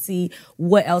access to see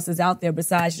what else is out there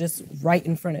besides just right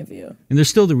in front of you. And there's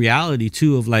still the reality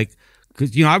too of, like,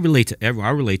 because, you know, I relate to everyone.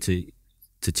 I relate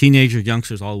to teenagers,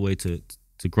 youngsters, all the way to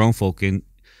grown folk, and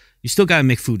you still got to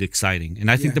make food exciting.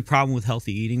 And I think the problem with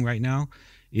healthy eating right now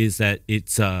is that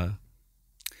it's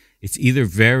either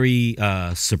very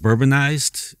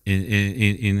suburbanized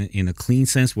in a clean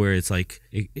sense, where it's like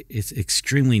it's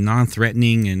extremely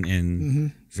non-threatening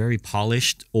and very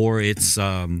polished, or it's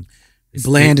bland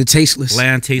and tasteless.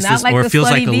 Not like or the it feels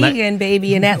like a vegan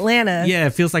baby in Atlanta. Yeah,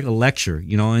 it feels like a lecture,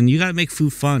 you know. And you got to make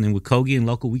food fun. And with Kogi and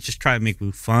Local, we just try to make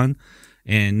food fun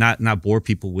and not bore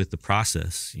people with the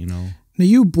process, you know. Now,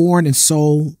 you were born in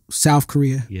Seoul, South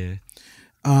Korea. Yeah.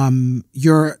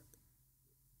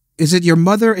 Is it your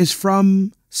mother is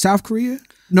from South Korea?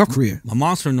 North Korea? My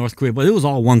mom's from North Korea, but it was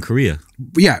all one Korea.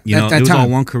 Yeah, you know, at that it was time. all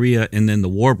one Korea, and then the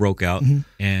war broke out,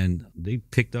 and they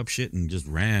picked up shit and just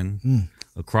ran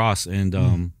across.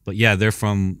 And but yeah, they're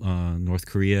from North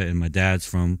Korea, and my dad's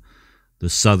from the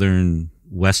southern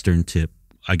western tip,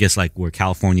 I guess, like where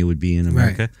California would be in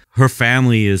America. Right. Her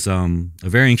family is a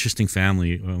very interesting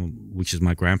family, which is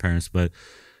my grandparents, but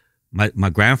my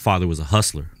grandfather was a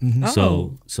hustler.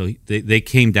 So they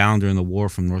came down during the war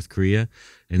from North Korea,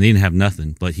 and they didn't have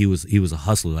nothing, but he was a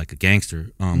hustler, like a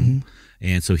gangster.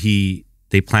 And so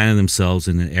they planted themselves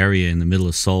in an area in the middle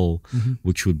of Seoul,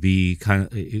 which would be kind of,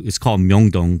 it's called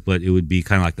Myeongdong, but it would be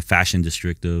kind of like the fashion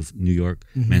district of New York,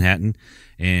 Manhattan.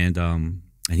 And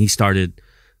he started,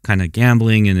 kind of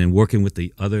gambling and then working with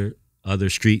the other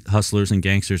street hustlers and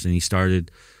gangsters, and he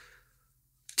started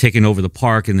taking over the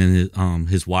park. And then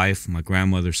his wife, my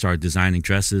grandmother, started designing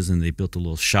dresses, and they built a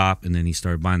little shop, and then he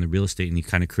started buying the real estate, and he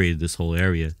kind of created this whole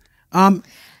area.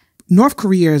 North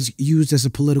Korea is used as a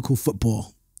political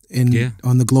football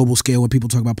on the global scale when people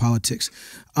talk about politics.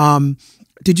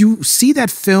 Did you see that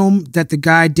film that the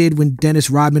guy did when Dennis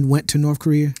Rodman went to North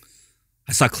Korea?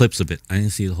 I saw clips of it. I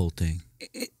didn't see the whole thing.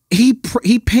 He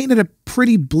painted a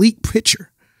pretty bleak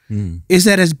picture. Is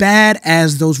that as bad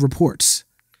as those reports?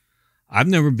 I've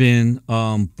never been,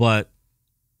 but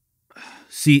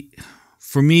see,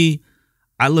 for me,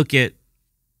 I look at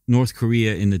North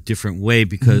Korea in a different way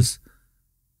because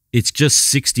it's just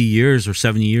 60 years or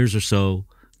 70 years or so,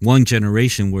 one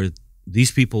generation where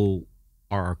these people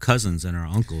are our cousins and our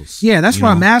uncles. Yeah, that's why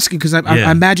I'm asking, because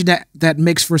I imagine that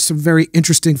makes for some very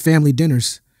interesting family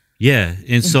dinners. Yeah,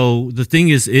 and so the thing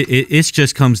is, it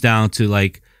just comes down to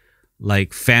like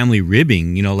family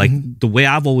ribbing, you know, like the way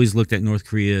I've always looked at North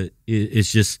Korea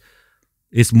is just,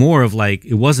 it's more of like,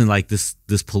 it wasn't like this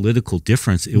political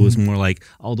difference. It was more like,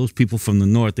 oh, those people from the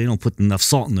North, they don't put enough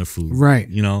salt in their food. Right.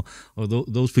 You know, or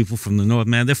those people from the North,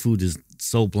 man, their food is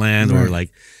so bland, or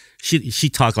like, she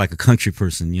talked like a country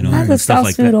person, you know, and stuff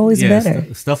like that. Always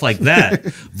better. Stuff like that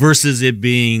versus it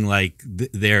being like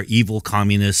they're evil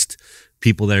communist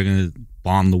people that are going to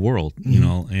bomb the world, you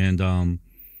know,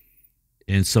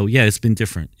 and so, yeah, it's been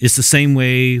different. It's the same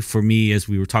way for me as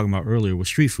we were talking about earlier with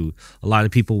street food. A lot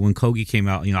of people, when Kogi came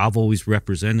out, you know, I've always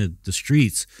represented the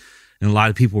streets, and a lot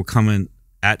of people were coming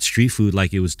at street food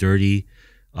like it was dirty.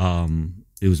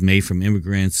 It was made from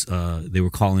immigrants. They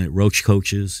were calling it roach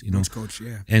coaches, you know. Roach coach,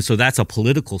 yeah. And so that's a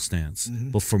political stance.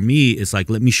 But for me, it's like,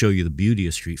 let me show you the beauty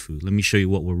of street food. Let me show you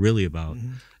what we're really about.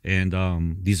 And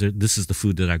this is the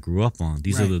food that I grew up on.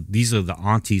 These are the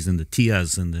aunties and the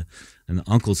tias and the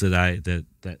uncles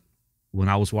that when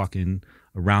I was walking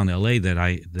around LA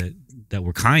that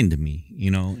were kind to me,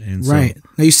 you know. And so,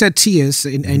 now you said tias,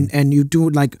 and you do,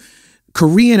 like,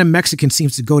 Korean and Mexican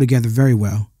seems to go together very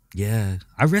well. Yeah,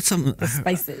 I read something. The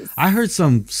spices. I heard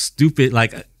some stupid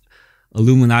like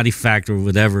Illuminati fact or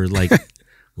whatever, like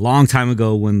long time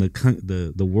ago when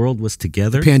the world was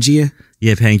together. Pangea.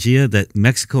 Yeah, Pangea. That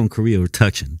Mexico and Korea were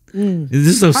touching. This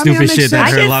is some stupid shit that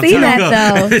I heard a long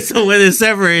time ago. So when it's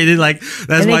separated, like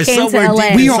that's why somewhere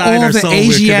deep we are all the Asiatic,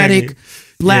 Asiatic,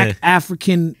 Black,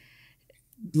 African,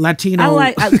 Latino. I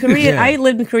like Korea. I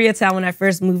lived in Koreatown when I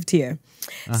first moved here.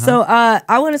 So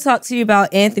I want to talk to you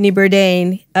about Anthony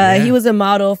Bourdain. He was a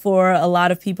model for a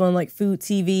lot of people on like food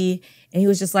TV, and he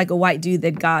was just like a white dude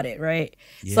that got it, right?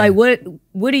 So like,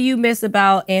 what do you miss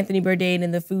about Anthony Bourdain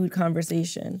in the food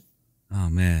conversation? Oh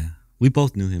man, we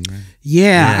both knew him, right?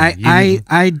 Yeah,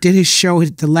 I did his show,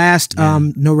 the last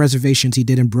No Reservations he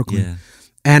did in Brooklyn. Yeah.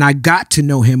 And I got to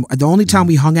know him. The only time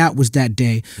we hung out was that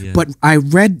day. But I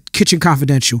read Kitchen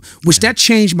Confidential, which that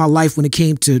changed my life when it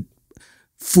came to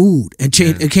food and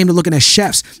it came to looking at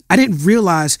chefs. I didn't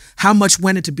realize how much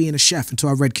went into being a chef until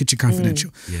I read Kitchen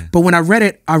Confidential. But when I read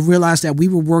it, I realized that we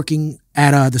were working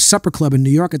at the Supper Club in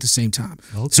New York at the same time.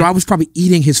 So I was probably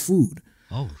eating his food.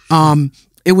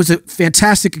 It was a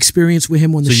fantastic experience with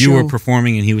him on the show. So you were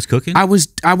performing and he was cooking? I was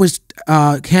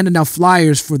handing out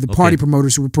flyers for the party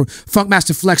promoters who were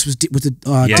Funkmaster Flex was the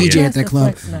DJ at that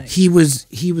club. Nice. He was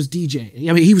DJ.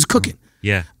 I mean, he was cooking.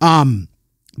 Yeah.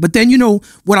 But then, you know,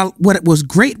 what was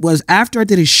great was after I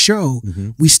did his show,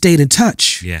 we stayed in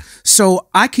touch. Yeah. So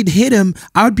I could hit him.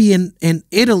 I would be in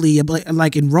Italy,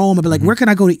 like in Rome. I'd be like, where can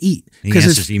I go to eat? Because he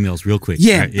answers emails real quick.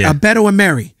 Yeah. Right? Yeah. Beto and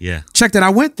Mary. Yeah. Check that. I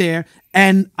went there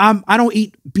and I don't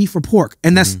eat beef or pork.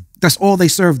 And that's all they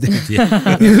served there. You know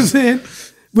what I'm saying?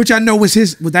 Which I know was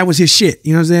that was his shit.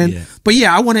 You know what I'm saying? Yeah. But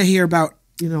yeah, I want to hear about,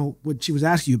 you know, what she was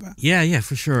asking you about. Yeah,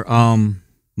 for sure.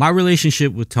 My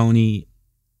relationship with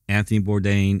Anthony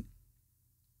Bourdain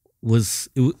was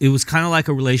kind of like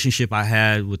a relationship I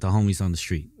had with the homies on the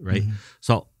street, right?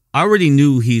 So I already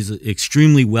knew he's an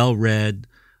extremely well-read,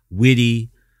 witty,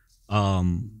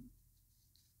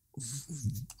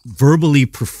 verbally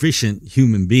proficient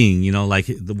human being, you know, like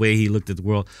the way he looked at the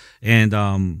world. And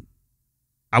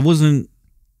I wasn't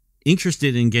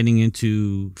interested in getting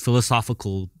into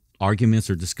philosophical arguments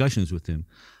or discussions with him.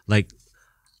 Like,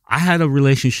 I had a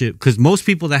relationship, because most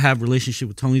people that have relationship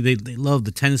with Tony, they love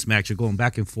the tennis match of going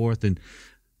back and forth and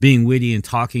being witty and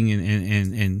talking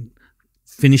and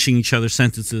finishing each other's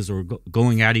sentences or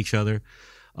going at each other.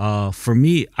 For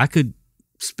me, I could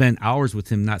spend hours with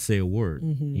him, not say a word.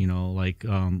 You know, like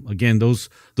again, those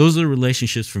are the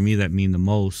relationships for me that mean the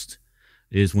most.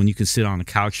 Is when you can sit on a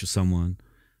couch with someone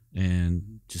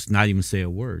and just not even say a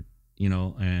word. you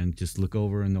know, and just look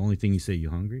over, and the only thing you say, you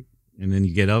hungry? And then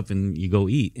you get up and you go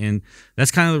eat. And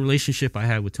that's kind of the relationship I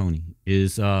had with Tony.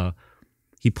 Is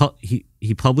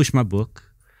he published my book,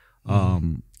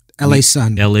 LA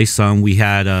Sun. LA Sun. We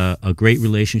had a great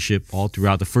relationship all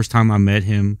throughout. The first time I met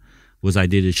him was I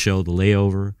did his show, The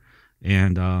Layover,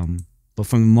 and but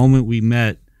from the moment we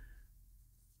met,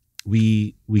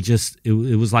 we just it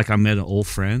was like I met an old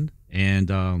friend,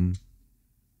 and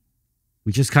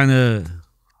we just kind of,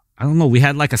 I don't know, we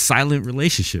had like a silent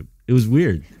relationship. It was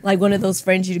weird. Like one of those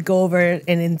friends you'd go over and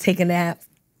then take a nap.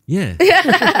 Yeah.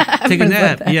 Take a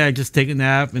nap. Yeah, just take a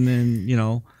nap, and then, you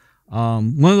know,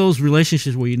 one of those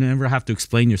relationships where you never have to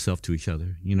explain yourself to each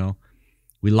other, you know.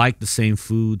 We like the same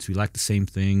foods, we like the same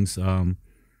things. And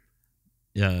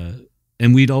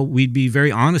we'd be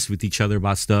very honest with each other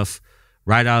about stuff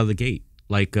right out of the gate.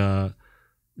 Like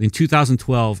in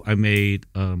 2012, I made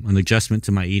an adjustment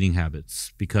to my eating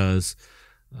habits because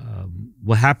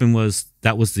what happened was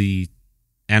that was the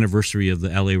anniversary of the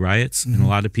LA riots, and a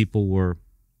lot of people were.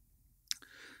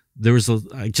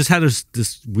 I just had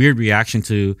this weird reaction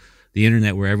to the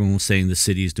internet where everyone was saying the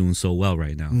city is doing so well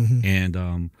right now,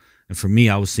 and for me,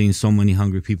 I was seeing so many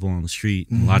hungry people on the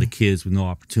street, and a lot of kids with no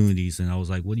opportunities, and I was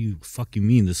like, "What do you fucking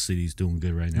mean this city's doing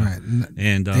good right now?" Right.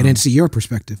 And they didn't see your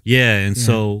perspective. Yeah, and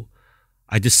so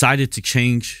I decided to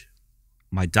change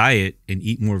my diet and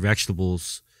eat more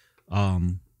vegetables,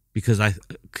 because I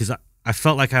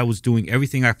felt like I was doing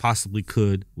everything I possibly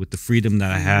could with the freedom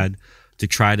that I had to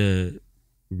try to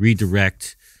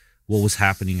redirect what was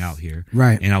happening out here.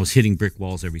 Right. And I was hitting brick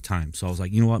walls every time. So I was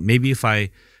like, you know what, maybe if I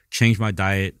change my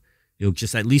diet, it'll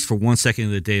just, at least for 1 second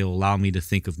of the day, it'll allow me to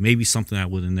think of maybe something I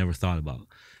would have never thought about.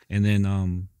 And then,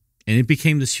 and it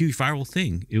became this huge viral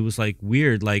thing. It was like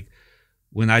weird. Like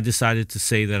when I decided to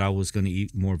say that I was going to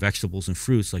eat more vegetables and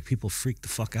fruits, like people freaked the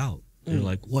fuck out. They're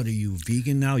like, what, are you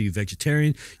vegan now? Are you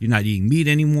vegetarian? You're not eating meat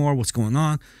anymore? What's going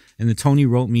on? And then Tony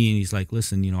wrote me and he's like,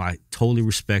 listen, you know, I totally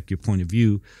respect your point of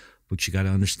view, but you got to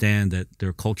understand that there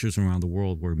are cultures around the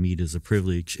world where meat is a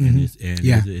privilege and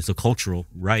it's a cultural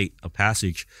right, a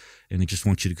passage. And I just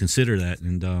want you to consider that.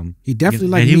 And he definitely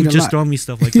liked meat meat a lot. He would just throw me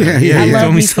stuff like that. Yeah, he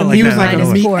told me stuff like he that. was like a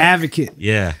Minus meat pork. advocate.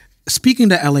 Yeah. Speaking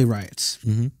to LA riots,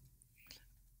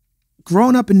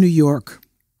 growing up in New York,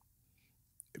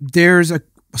 there's a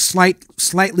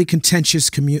slightly contentious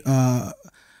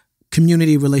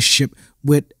community relationship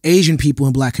with Asian people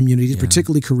in black communities,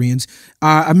 particularly Koreans.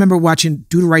 I remember watching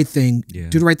Do the Right Thing. Yeah.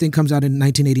 Do the Right Thing comes out in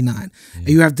 1989. And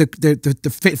you have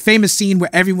the famous scene where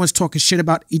everyone's talking shit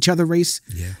about each other race.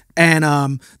 Yeah.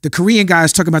 And the Korean guy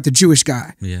is talking about the Jewish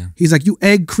guy. Yeah. He's like, you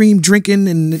egg cream drinking,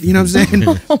 and you know what I'm saying?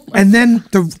 And then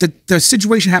the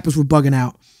situation happens with Bugging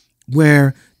Out,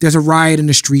 where there's a riot in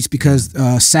the streets because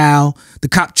Sal, the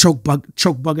cop, choke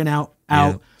Bugging Out.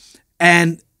 Yeah.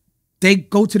 And they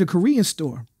go to the Korean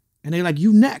store and they're like,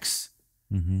 you next,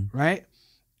 right?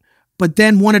 But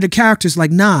then one of the characters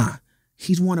like, nah,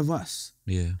 he's one of us.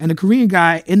 Yeah. And the Korean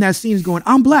guy in that scene is going,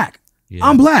 I'm black. Yeah.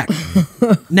 I'm black.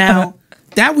 Now,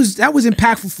 that was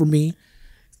impactful for me.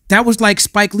 That was like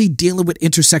Spike Lee dealing with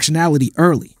intersectionality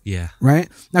early. Yeah. Right?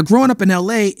 Now, growing up in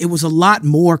LA, it was a lot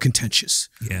more contentious.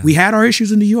 Yeah. We had our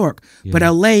issues in New York, but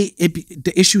LA,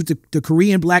 the issues, the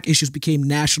Korean black issues became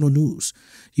national news.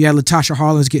 You had Latasha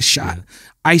Harlins get shot. Yeah.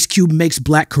 Ice Cube makes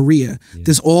Black Korea.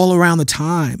 This all around the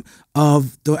time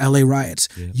of the LA riots.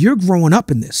 Yeah. You're growing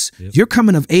up in this. Yep. You're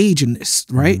coming of age in this,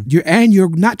 right? You're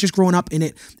not just growing up in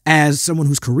it as someone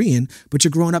who's Korean, but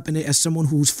you're growing up in it as someone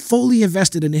who's fully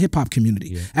invested in the hip hop community.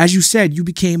 Yeah. As you said, you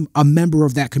became a member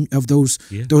of that of those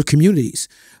communities.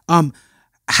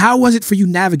 How was it for you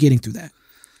navigating through that?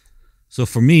 So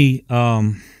for me,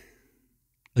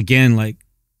 again, like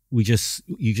you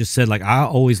just said, like I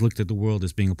always looked at the world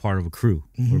as being a part of a crew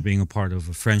or being a part of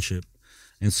a friendship.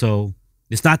 And so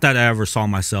it's not that I ever saw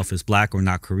myself as black or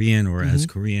not Korean or as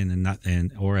Korean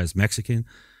or as Mexican.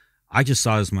 I just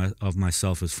saw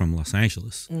myself as from Los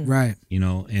Angeles. Right. You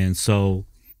know, and so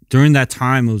during that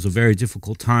time, it was a very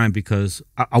difficult time because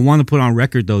I want to put on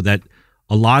record, though, that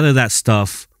a lot of that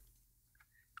stuff,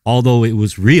 although it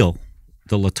was real,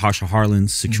 the Latasha Harlins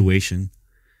situation,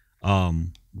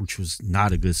 which was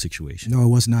not a good situation. No, it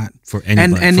was not. For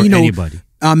anybody. And for you know, anybody.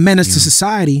 Menace to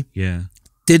Society Yeah.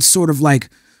 did sort of like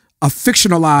a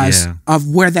fictionalize of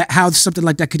how something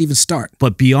like that could even start.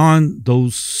 But beyond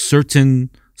those certain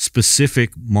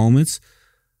specific moments,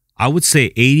 I would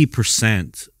say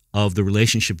 80% of the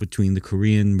relationship between the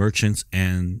Korean merchants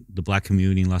and the black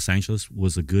community in Los Angeles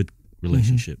was a good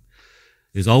relationship.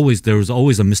 There was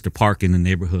always a Mr. Park in the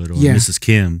neighborhood or Mrs.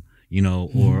 Kim, you know,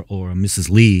 or a Mrs.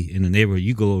 Lee in the neighborhood.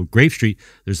 You go to Grape Street,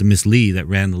 there's a Miss Lee that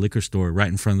ran the liquor store right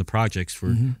in front of the projects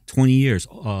for 20 years.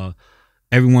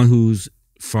 Everyone who's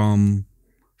from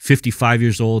 55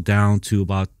 years old down to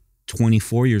about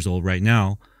 24 years old right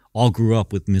now all grew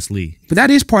up with Miss Lee. But that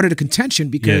is part of the contention,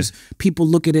 because people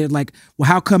look at it like, well,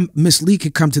 how come Miss Lee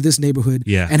could come to this neighborhood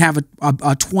and have a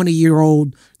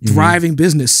 20-year-old thriving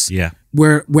business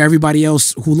where everybody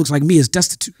else who looks like me is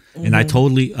destitute? And I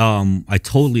totally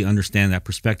understand that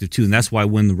perspective too. And that's why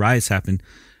when the riots happened,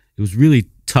 it was really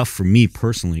tough for me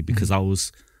personally, because I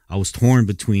was torn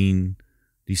between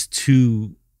these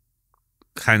two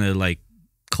kind of like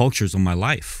cultures of my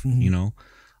life, you know.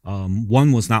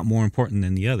 One was not more important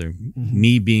than the other.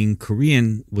 Me being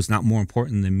Korean was not more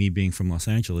important than me being from Los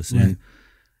Angeles. And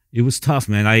it was tough,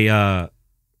 man.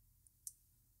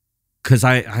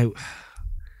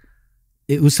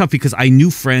 It was tough because I knew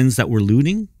friends that were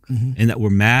looting and that were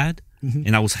mad,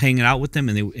 and I was hanging out with them,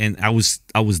 and I was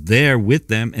there with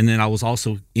them, and then I was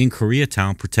also in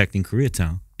Koreatown protecting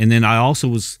Koreatown. And then I also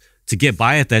was, to get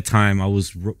by at that time, I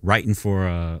was writing for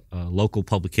a local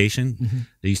publication.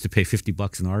 They used to pay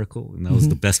 $50 an article, and that was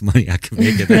the best money I could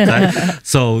make at that time.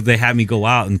 So they had me go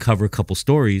out and cover a couple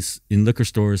stories in liquor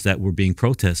stores that were being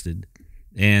protested,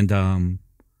 and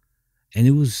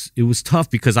it was tough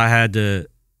because I had to,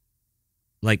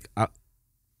 like, I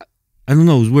don't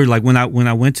know, it was weird. Like when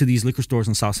I went to these liquor stores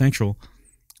in South Central,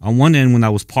 on one end when I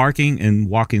was parking and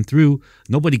walking through,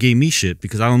 nobody gave me shit,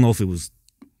 because I don't know if it was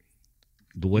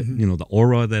the way, you know, the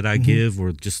aura that I give,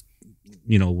 or just,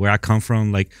 you know, where I come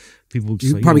from. Like, people just,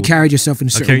 you like, probably carried yourself in a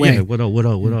certain way. Yeah, what up,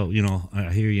 you know,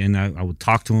 I hear you. And I would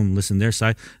talk to them, listen to their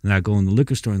side, and I go in the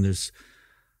liquor store, and there's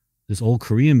this old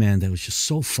Korean man that was just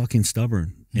so fucking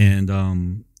stubborn, and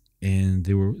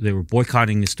they were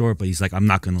boycotting the store, but he's like, I'm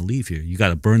not gonna leave here, you got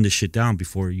to burn this shit down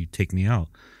before you take me out.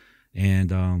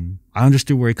 And I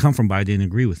understood where he come from, but I didn't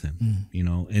agree with him, you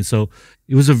know. And so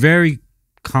it was a very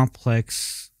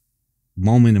complex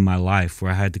moment in my life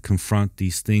where I had to confront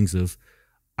these things of,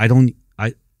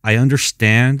 I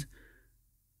understand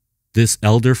this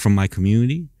elder from my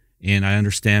community, and I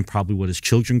understand probably what his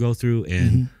children go through,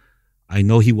 and I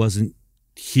know he wasn't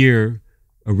here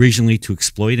originally to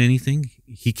exploit anything.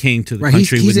 He came to the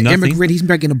country he's with an nothing. immigrant. He's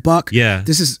making a buck. Yeah,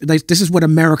 this is what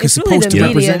America's supposed to represent.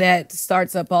 It's really the media that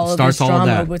starts up all of this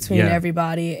drama between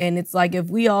everybody, and it's like, if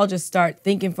we all just start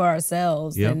thinking for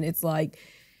ourselves, then it's like,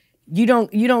 you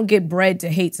don't get bred to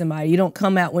hate somebody. You don't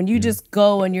come out when you just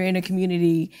go and you're in a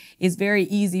community. It's very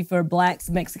easy for Blacks,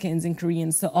 Mexicans, and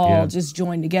Koreans to all just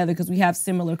join together because we have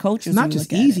similar cultures. It's not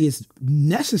just easy; it's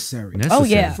necessary. Oh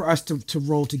yeah, for us to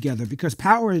roll together, because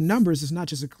power in numbers is not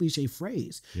just a cliche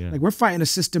phrase. Like, we're fighting a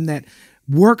system that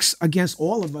works against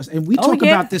all of us, and we talk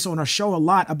about this on our show a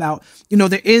lot. About, you know,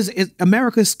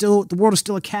 America is still, the world is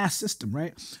still a caste system,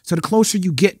 right? So the closer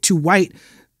you get to white,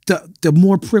 the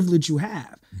more privilege you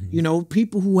have. You know,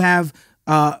 people who have,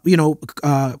 you know,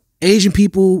 Asian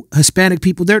people, Hispanic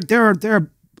people, there are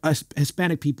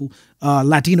Hispanic people,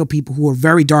 Latino people who are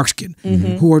very dark skinned,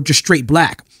 who are just straight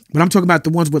black. But I'm talking about the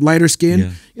ones with lighter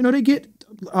skin. You know, they get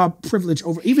privilege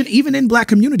over, even in black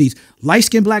communities. Light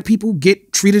skinned black people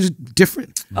get treated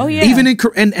different. Oh yeah. Even in,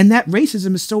 and that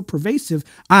racism is so pervasive.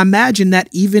 I imagine that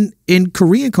even in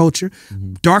Korean culture,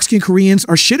 dark skinned Koreans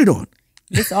are shitted on.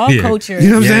 It's all culture. You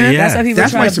know what I'm saying? That's why people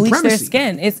try to bleach their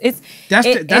skin.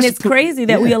 And it's crazy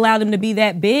that we allow them to be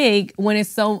that big when it's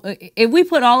so. If we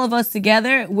put all of us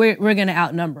together, we're gonna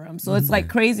outnumber them. So it's like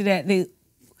crazy that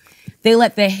they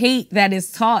let the hate that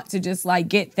is taught to just like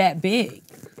get that big.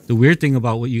 The weird thing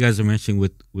about what you guys are mentioning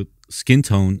with skin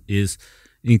tone is,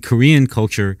 in Korean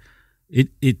culture,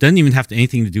 it doesn't even have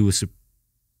anything to do with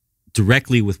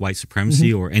directly with white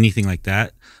supremacy or anything like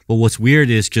that. But what's weird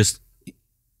is just,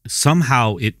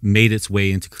 somehow it made its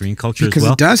way into Korean culture as well.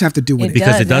 Because it does have to do with it.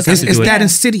 Because it does have to do with it. It's that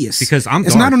insidious. Because I'm dark.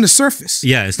 It's not on the surface.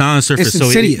 Yeah, it's not on the surface. It's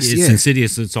insidious. It's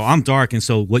insidious. And so I'm dark. And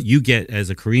so what you get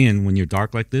as a Korean when you're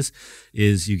dark like this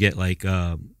is you get like,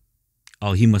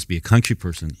 oh, he must be a country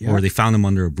person. Or they found him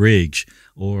under a bridge.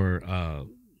 Or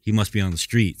he must be on the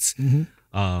streets.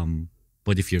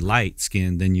 But if you're light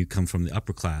skinned, then you come from the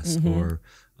upper class. Or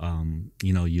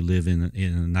you know, you live in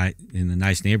a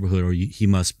nice neighborhood, or he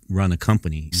must run a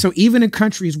company. So even in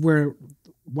countries where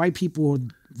white people are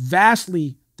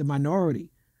vastly the minority,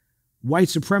 white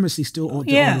supremacy still the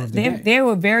order of the day. They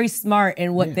were very smart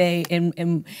in what they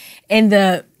in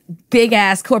the big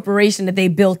ass corporation that they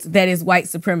built that is white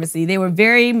supremacy. They were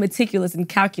very meticulous and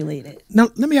calculated. Now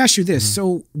let me ask you this: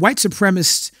 so white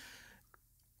supremacists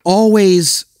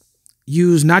always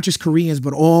use not just Koreans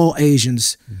but all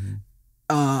Asians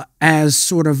as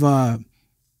sort of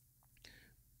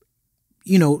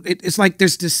you know, it's like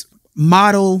there's this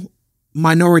model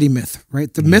minority myth,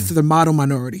 right? The myth of the model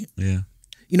minority. Yeah.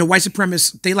 You know, white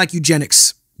supremacists, they like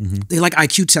eugenics. They like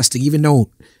IQ testing, even though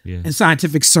in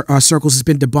scientific circles it's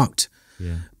been debunked.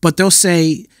 Yeah. But they'll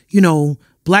say, you know,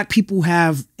 black people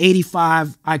have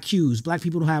 85 IQs. Black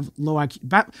people don't have low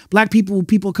IQ. Black people,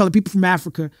 people of color, people from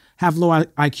Africa have low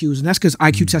IQs. And that's because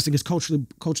IQ testing is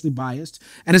culturally biased.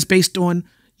 And it's based on,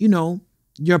 you know,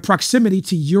 your proximity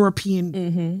to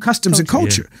European customs and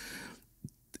culture. Yeah.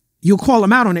 You'll call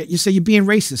them out on it. You say you're being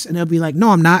racist. And they'll be like, no,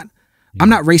 I'm not. I'm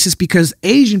not racist because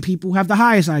Asian people have the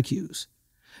highest IQs.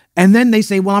 And then they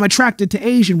say, well, I'm attracted to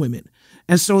Asian women.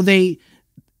 And so they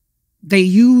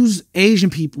use Asian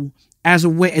people as a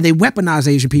way, and they weaponize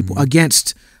Asian people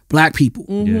against black people.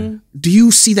 Yeah. Do you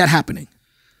see that happening?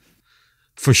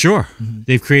 For sure.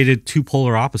 They've created two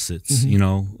polar opposites, you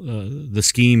know, the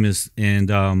scheme is,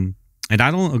 and I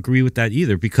don't agree with that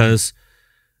either, because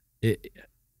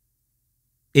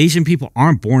Asian people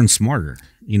aren't born smarter,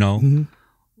 you know.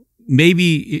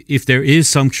 Maybe if there is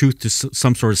some truth to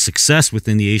some sort of success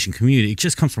within the Asian community, it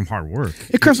just comes from hard work.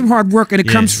 It comes from hard work, and it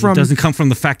comes from... It doesn't come from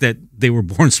the fact that they were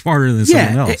born smarter than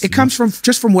someone else. It comes from,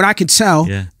 just from what I could tell,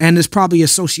 and there's probably a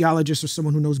sociologist or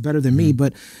someone who knows better than me,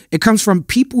 but it comes from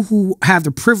people who have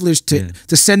the privilege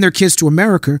to send their kids to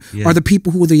America are the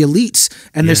people who are the elites,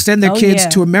 and they send their kids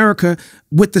to America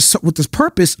with this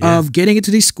purpose of getting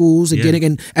into these schools and getting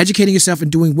and educating yourself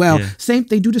and doing well.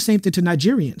 They do the same thing to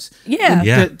Nigerians.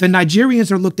 The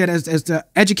Nigerians are looked at as the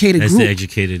educated group. The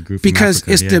educated group because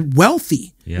from Africa, it's the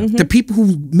wealthy, the people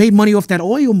who made money off that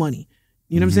oil money.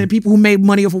 You know what I'm saying? People who made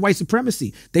money off of white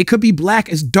supremacy. They could be black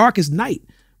as dark as night,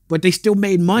 but they still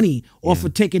made money off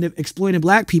of exploiting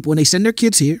black people, and they send their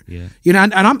kids here. You know,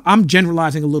 and I'm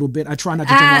generalizing a little bit. I try not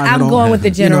to generalize at all. I'm going with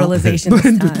the generalization.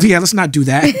 You know? Yeah, let's not do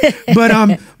that. But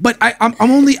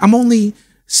I'm only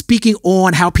speaking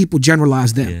on how people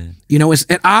generalize them. You know,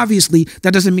 and obviously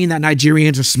that doesn't mean that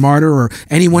Nigerians are smarter or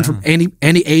anyone from any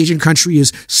Asian country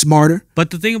is smarter. But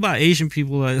the thing about Asian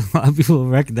people, a lot of people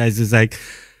recognize, is like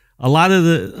a lot of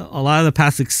the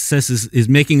past success is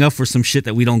making up for some shit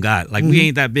that we don't got. Like we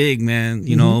ain't that big, man.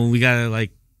 You know, we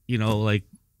gotta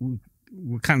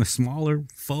we're kind of smaller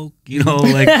folk, you know,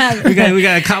 like we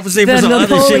gotta compensate for some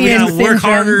other shit. We gotta work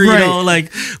harder, you know,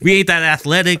 like we ain't that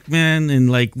athletic, man, and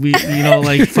like we, you know,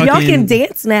 like fucking. Y'all can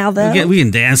dance now, though. We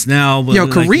can dance now, but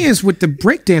Koreans with the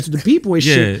break dance, with the b-boy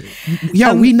shit.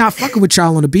 Yo, we not fucking with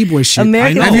y'all on the b-boy shit.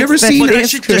 I know. Have you ever seen that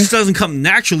shit? Just doesn't come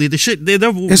naturally. The shit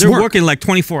they're working like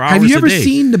 24 hours. Have you ever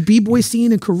seen the b-boy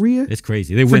scene in Korea? It's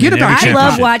crazy. They forget about. I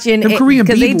love watching the Korean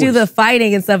because they do the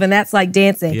fighting and stuff, and that's like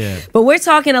dancing. But we're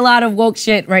talking a lot of woke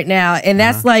shit right now. And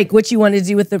that's like what you want to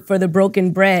do with for the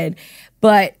broken bread.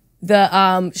 But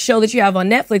the show that you have on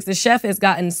Netflix, The Chef, has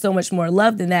gotten so much more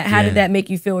love than that. How did that make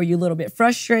you feel? Were you a little bit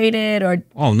frustrated, or?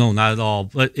 Oh no, not at all.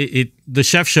 But the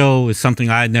Chef show is something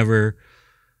I had never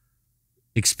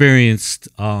experienced.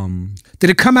 Did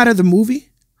it come out of the movie?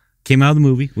 Came out of the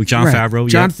movie with Jon Favreau.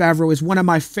 Jon Favreau is one of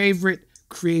my favorite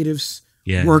creatives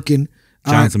working.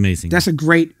 Jon's amazing. That's a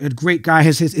great guy.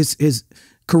 His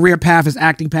career path, his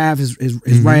acting path, his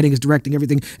writing, his directing,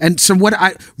 everything. And so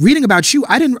reading about you,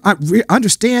 I didn't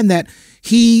understand that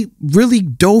he really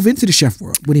dove into the chef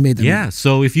world when he made that movie.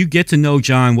 So if you get to know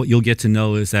Jon, what you'll get to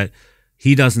know is that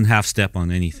he doesn't half step on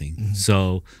anything.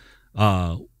 So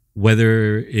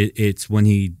whether it's when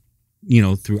he, you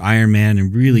know, through Iron Man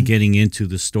and really getting into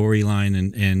the storyline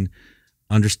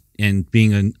and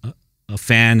being a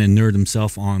fan and nerd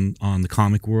himself on the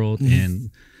comic world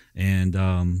and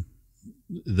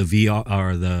the VR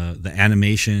or the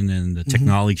animation and the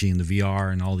technology and the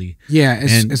VR and all the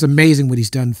it's amazing what he's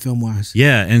done film wise.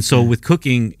 And so with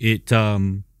cooking, it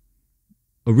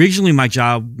originally my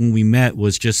job when we met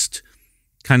was just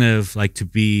kind of like to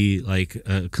be like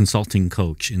a consulting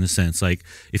coach in a sense. Like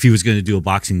if he was going to do a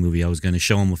boxing movie, I was going to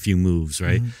show him a few moves,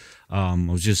 right? I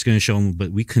was just going to show him,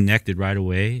 but we connected right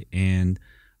away, and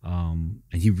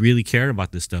he really cared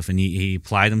about this stuff, and he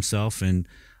applied himself, and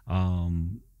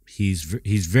he's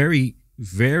very,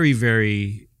 very,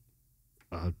 very,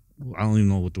 I don't even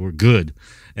know what the word,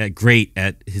 great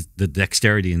at the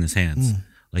dexterity in his hands.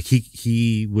 Like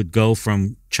he would go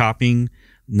from chopping,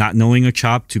 not knowing a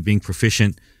chop, to being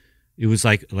proficient. It was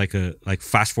like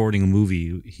fast forwarding a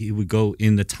movie. He would go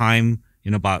in the time,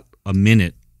 in about a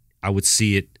minute, I would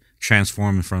see it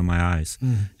transform in front of my eyes.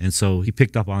 And so he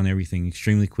picked up on everything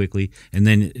extremely quickly. And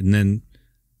then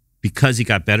because he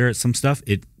got better at some stuff,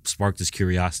 it sparked his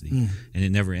curiosity, and it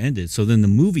never ended. So then the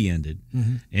movie ended,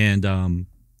 and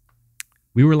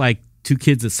we were like 2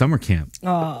 kids at summer camp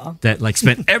Aw. that like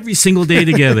spent every single day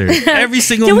together, every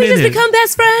single Did we minute. just become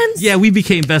best friends? Yeah, we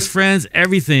became best friends,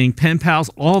 everything, pen pals,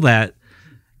 all that.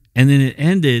 And then it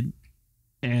ended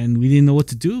and we didn't know what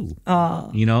to do.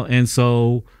 You know, and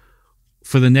so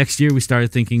for the next year we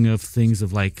started thinking of things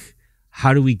of like,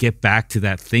 how do we get back to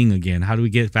that thing again? How do we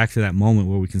get back to that moment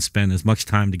where we can spend as much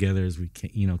time together as we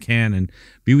can and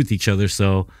be with each other?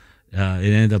 So it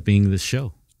ended up being this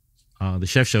show, the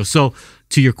Chef Show. So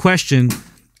to your question,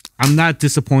 I'm not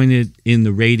disappointed in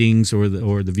the ratings or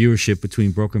the viewership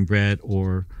between Broken Bread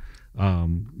or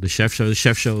the Chef Show. The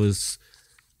Chef Show has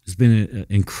been an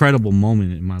incredible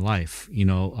moment in my life. You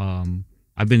know,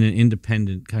 I've been an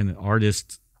independent kind of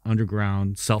artist,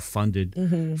 underground, self-funded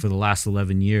for the last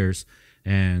 11 years,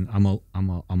 and I'm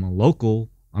a local.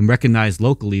 I'm recognized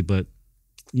locally, but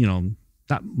you know,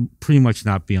 pretty much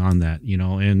not beyond that. You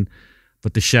know,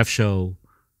 but the Chef Show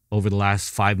over the last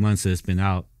 5 months that it's been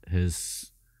out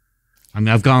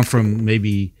I've gone from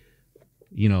maybe,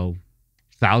 you know,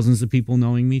 thousands of people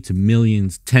knowing me to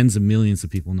millions, tens of millions of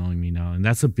people knowing me now, and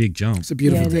that's a big jump. It's a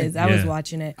beautiful Yeah, it thing. is. I was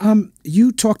watching it.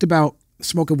 You talked about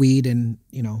smoking weed, and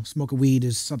you know, smoking weed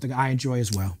is something I enjoy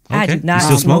as well. I do not You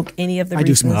still smoke any of the I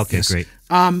do smoke. Okay, great.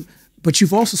 But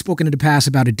you've also spoken in the past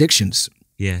about addictions,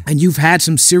 Yeah, and you've had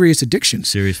some serious addictions.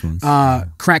 serious ones.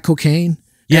 Crack cocaine.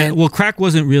 Yeah, well, crack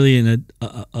wasn't really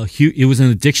a huge. It was an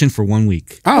addiction for 1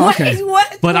 week. Oh, okay.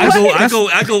 What? But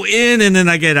I go in and then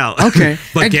I get out. Okay.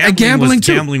 But And gambling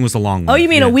too. was a long one. Oh, you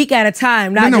mean Yeah. a week at a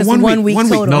time, not No, just 1 week, 1 week 1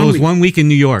 week. total. No, it was week. 1 week in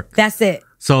New York. That's it.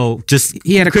 So just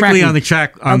He had a quickly crack on week. the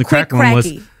track A the crack quick one was.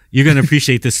 cracky. You're gonna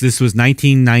appreciate this. This was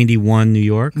 1991 New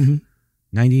York.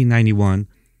 1991.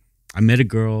 I met a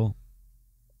girl.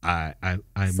 I So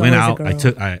went is a out. girl.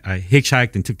 I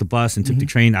hitchhiked and took the bus and took the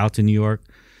train out to New York,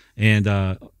 and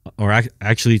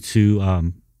actually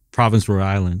to Providence, Rhode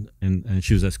Island, and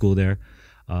she was at school there.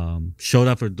 Showed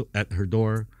up at her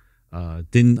door.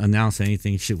 Didn't announce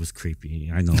anything. Shit was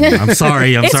creepy. I know. I'm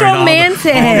sorry. I'm It's sorry. to all the-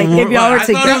 romantic all the- if y'all were I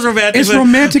thought it was romantic. It's but-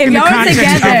 romantic If in the y'all were context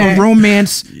of together. a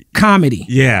romance comedy.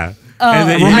 Yeah. Oh, And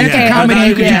then- Romantic Okay, comedy, okay,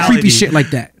 you can yeah. do creepy shit like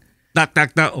that. Knock,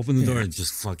 knock, knock. Open the door and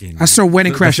just fucking. I saw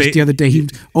Wedding Crashers the other day.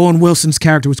 Owen Wilson's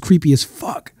character was creepy as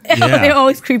fuck. They're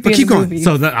always creepy But in keep the going. movies.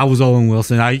 So I was Owen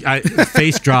Wilson. I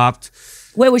face dropped.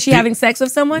 Wait, was she having sex with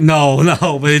someone? No,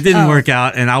 but it Oh. didn't work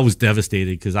out, and I was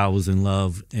devastated because I was in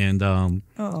love, and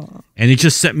it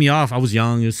just set me off. I was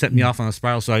young; it set me off on a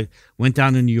spiral. So I went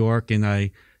down to New York, and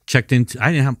I checked into.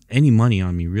 I didn't have any money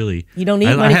on me, really. You don't need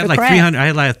I money had for like crack. 300. I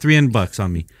had like $300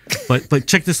 on me, but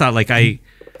check this out. Like I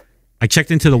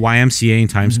checked into the YMCA in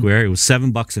Times Square. It was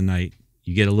 $7 a night.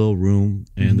 You get a little room,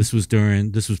 and this was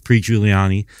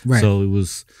pre-Giuliani, Right. so it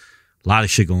was a lot of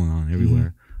shit going on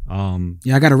everywhere.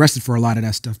 Yeah, I got arrested for a lot of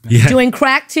that stuff. Back Yeah. Doing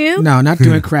crack too? No, not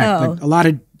doing crack. Oh. Like a lot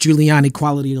of Giuliani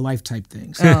quality of life type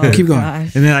things. Oh, Keep going.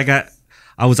 gosh. And then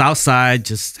I was outside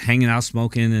just hanging out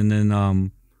smoking, and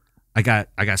then I got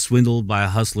swindled by a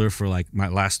hustler for like my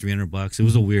last $300. It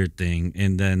was a weird thing,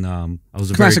 and then I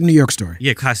was a Classic New York story.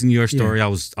 Yeah, classic New York story. I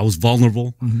was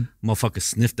vulnerable. Motherfucker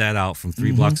sniffed that out from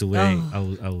 3 blocks away. I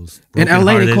was In LA, they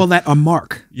brokenhearted. call that a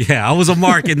mark. Yeah, I was a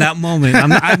mark in that moment.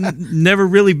 I've never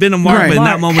really been a mark, Right. but in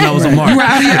that moment I was a mark. You were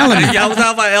out of your element. Yeah, I was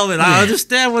out of my element. I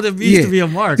understand what it means Yeah. to be a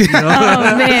mark. You know?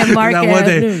 Oh, man, Mark That one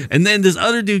day. Avenue. And then this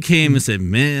other dude came and said,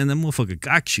 "Man, that motherfucker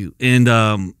got you."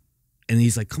 And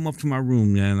he's like, "Come up to my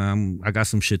room, man. I got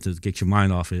some shit to get your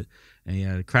mind off it." And he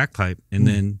had a crack pipe. And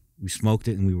then we smoked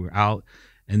it and we were out.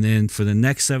 And then for the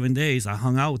next 7 days, I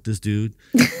hung out with this dude.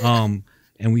 And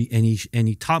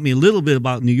he taught me a little bit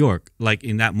about New York, like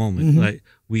in that moment. Like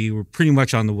we were pretty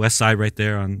much on the west side right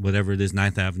there on whatever it is,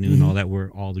 9th Avenue and all that, where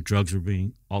all the drugs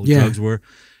were.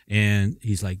 And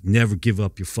he's like, "Never give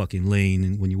up your fucking lane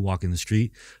and when you walk in the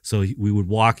street." So we would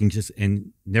walk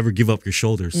and never give up your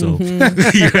shoulders. So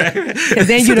Because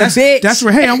then you're the bitch. That's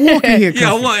where, hey, I'm walking here. yeah,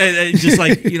 cuff. and just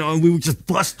like, you know, and we would just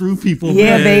bust through people.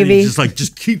 Yeah, man, baby. and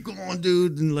just keep going,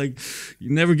 dude, and like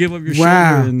you never give up your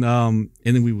Wow. shoulder. And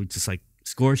then we would just like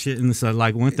score shit, and so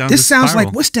like went down. This sounds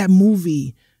like, what's that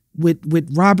movie with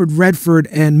Robert Redford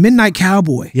and Midnight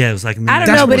Cowboy? Yeah, it was like I don't That's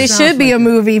know, what but it it sounds should be a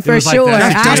movie for was like sure.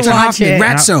 that. I Dustin would watch Hoffman, it.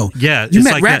 Ratso. Yeah, You it's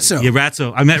met like that. Ratso. Yeah,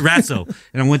 Ratso. I met Ratso,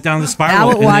 and I went down the spiral. I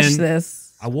would and watch then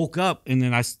this. I woke up, and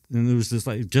then there was this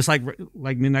like, just like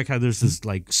Midnight Cowboy, there's this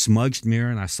like smudged mirror,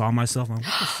 and I saw myself. I'm like,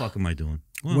 what the fuck am I doing?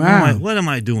 What am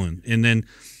I doing? And then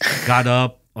got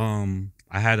up.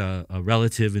 I had a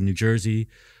relative in New Jersey.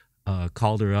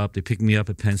 Called her up. They picked me up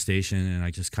at Penn Station, and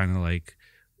I just kind of like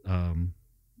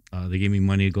They gave me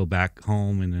money to go back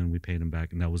home, and then we paid them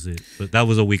back, and that was it. But that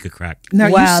was a week of crack. Now,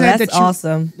 wow, you said that's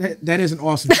awesome. That is an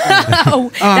awesome story.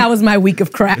 That was my week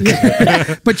of crack.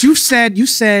 But you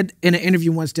said in an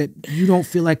interview once that you don't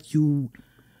feel like you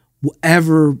will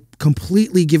ever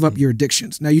completely give up your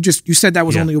addictions. Now, you said that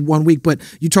was only 1 week, but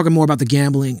you're talking more about the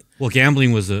gambling. Well,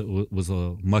 gambling was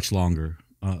a much longer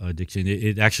addiction.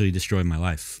 It actually destroyed my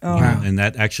life, you know, and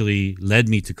that actually led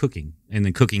me to cooking, and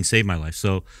then cooking saved my life.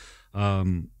 So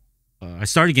I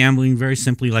started gambling very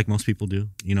simply, like most people do.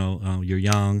 You know, you're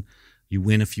young, you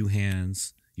win a few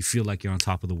hands, you feel like you're on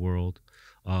top of the world.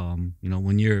 You know,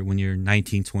 when you're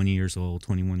 19, 20 years old,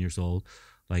 21 years old,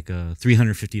 like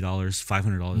 $350,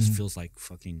 $500 feels like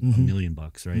fucking $1 million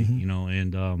bucks, right? You know,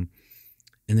 and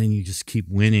then you just keep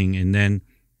winning, and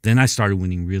then I started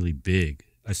winning really big.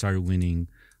 I started winning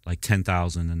like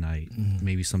 10,000 a night,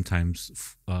 maybe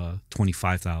sometimes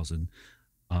 25,000.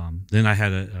 Then I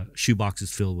had a shoe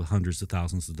boxes filled with hundreds of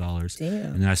thousands of dollars.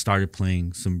 Damn. And then I started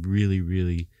playing some really,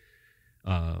 really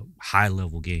high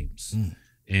level games.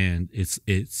 And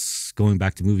it's going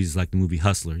back to movies like the movie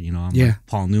Hustler. You know, I'm like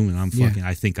Paul Newman. I'm fucking.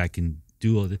 I think I can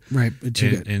do all this. Right, but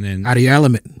and then out of your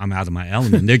element. I'm out of my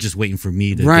element. They're just waiting for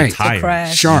me to get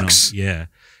tired. Sharks. You know? Yeah.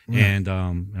 And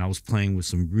I was playing with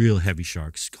some real heavy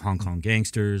sharks, Hong Kong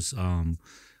gangsters,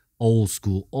 old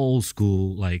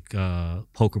school like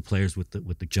poker players with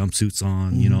the jumpsuits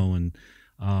on, you know,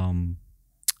 and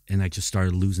I just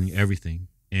started losing everything.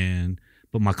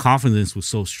 But my confidence was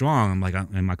so strong. I'm like,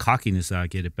 and my cockiness that I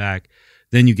get it back.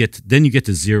 Then you get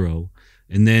to zero,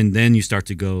 and then you start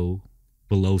to go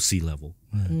below sea level.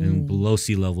 And below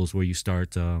sea level is where you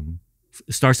start.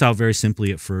 It starts out very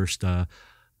simply at first,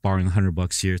 borrowing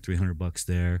 $100 here, $300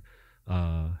 there,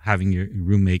 having your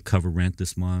roommate cover rent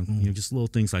this month. You know, just little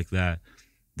things like that.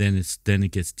 Then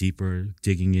it gets deeper,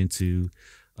 digging into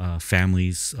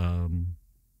families'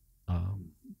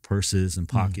 purses and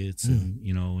pockets, and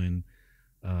you know, and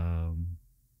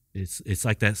it's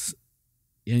like that,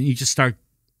 and you just start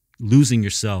losing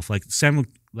yourself, like Samuel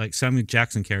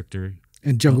Jackson character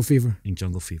in Jungle Fever. In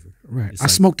Jungle Fever, right? I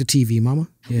smoked the TV, mama.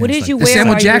 What did you wear?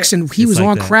 Samuel Jackson, he was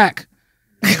on crack.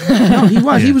 No, he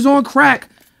was. He was on crack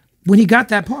when he got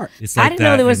that part. It's like I didn't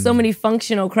know there were so many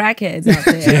functional crackheads out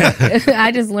there.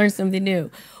 I just learned something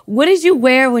new. What did you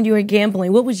wear when you were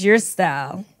gambling? What was your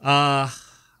style?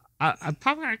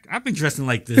 I've been dressing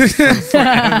like this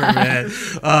forever, man.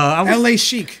 LA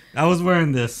chic. I was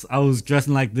wearing this. I was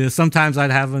dressing like this. Sometimes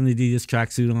I'd have an Adidas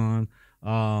tracksuit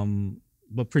on,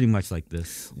 but pretty much like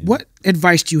this. Yeah. What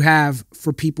advice do you have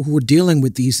for people who are dealing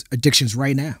with these addictions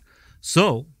right now?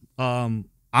 So,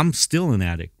 I'm still an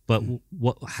addict, but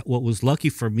what was lucky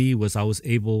for me was I was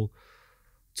able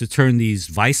to turn these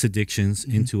vice addictions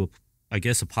into I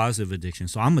guess a positive addiction.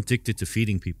 So I'm addicted to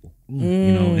feeding people,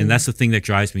 you know, and that's the thing that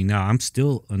drives me now. I'm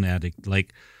still an addict.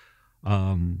 Like,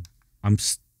 I'm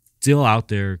still out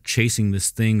there chasing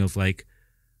this thing of like,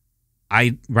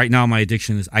 right now my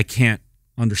addiction is I can't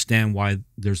understand why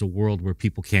there's a world where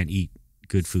people can't eat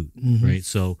good food, right?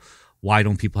 So why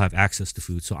don't people have access to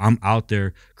food? So I'm out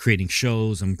there creating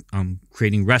shows. I'm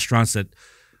creating restaurants that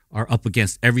are up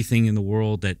against everything in the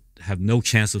world that have no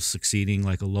chance of succeeding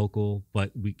like a local, but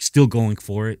we still going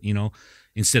for it, you know,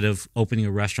 instead of opening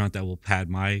a restaurant that will pad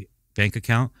my bank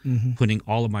account, putting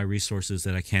all of my resources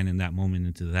that I can in that moment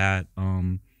into that.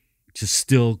 Just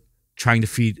still trying to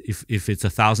feed, if it's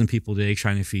 1,000 people today,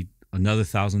 trying to feed another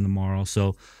 1,000 tomorrow.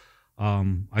 So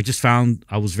I just found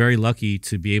I was very lucky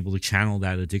to be able to channel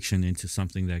that addiction into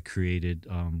something that created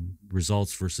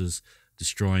results versus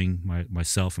destroying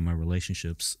myself and my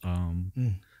relationships.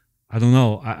 I don't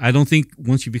know. I don't think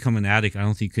once you become an addict, I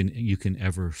don't think you can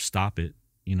ever stop it.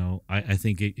 You know, I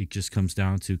think it just comes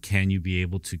down to, can you be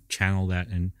able to channel that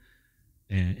and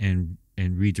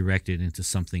redirect it into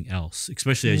something else,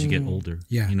 especially as you get older.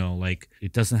 Yeah. You know, like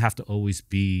it doesn't have to always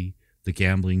be the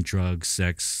gambling, drugs,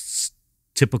 sex,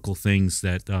 typical things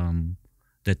that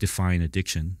define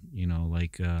addiction. You know,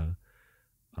 like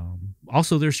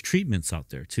also there's treatments out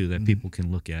there too that people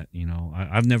can look at. You know,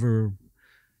 I've never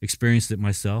experienced it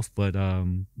myself, but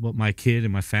what my kid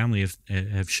and my family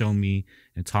have shown me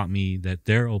and taught me that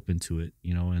they're open to it.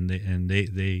 You know, and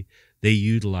they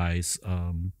utilize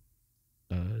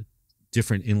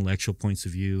different intellectual points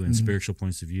of view and spiritual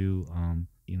points of view.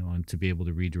 You know, and to be able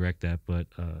to redirect that. But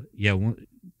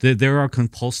there are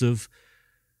compulsive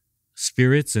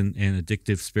spirits and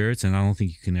addictive spirits, and I don't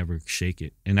think you can ever shake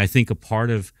it. And I think a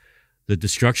part of the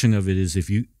destruction of it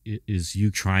is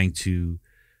you trying to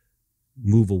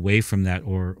move away from that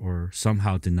or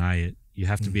somehow deny it. You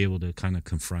have to be able to kind of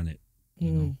confront it.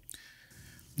 You know?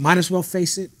 Might as well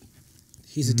face it.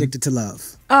 He's addicted to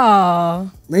love.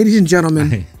 Oh. Ladies and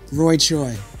gentlemen, Roy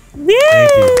Choi. Yay!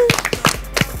 Thank you.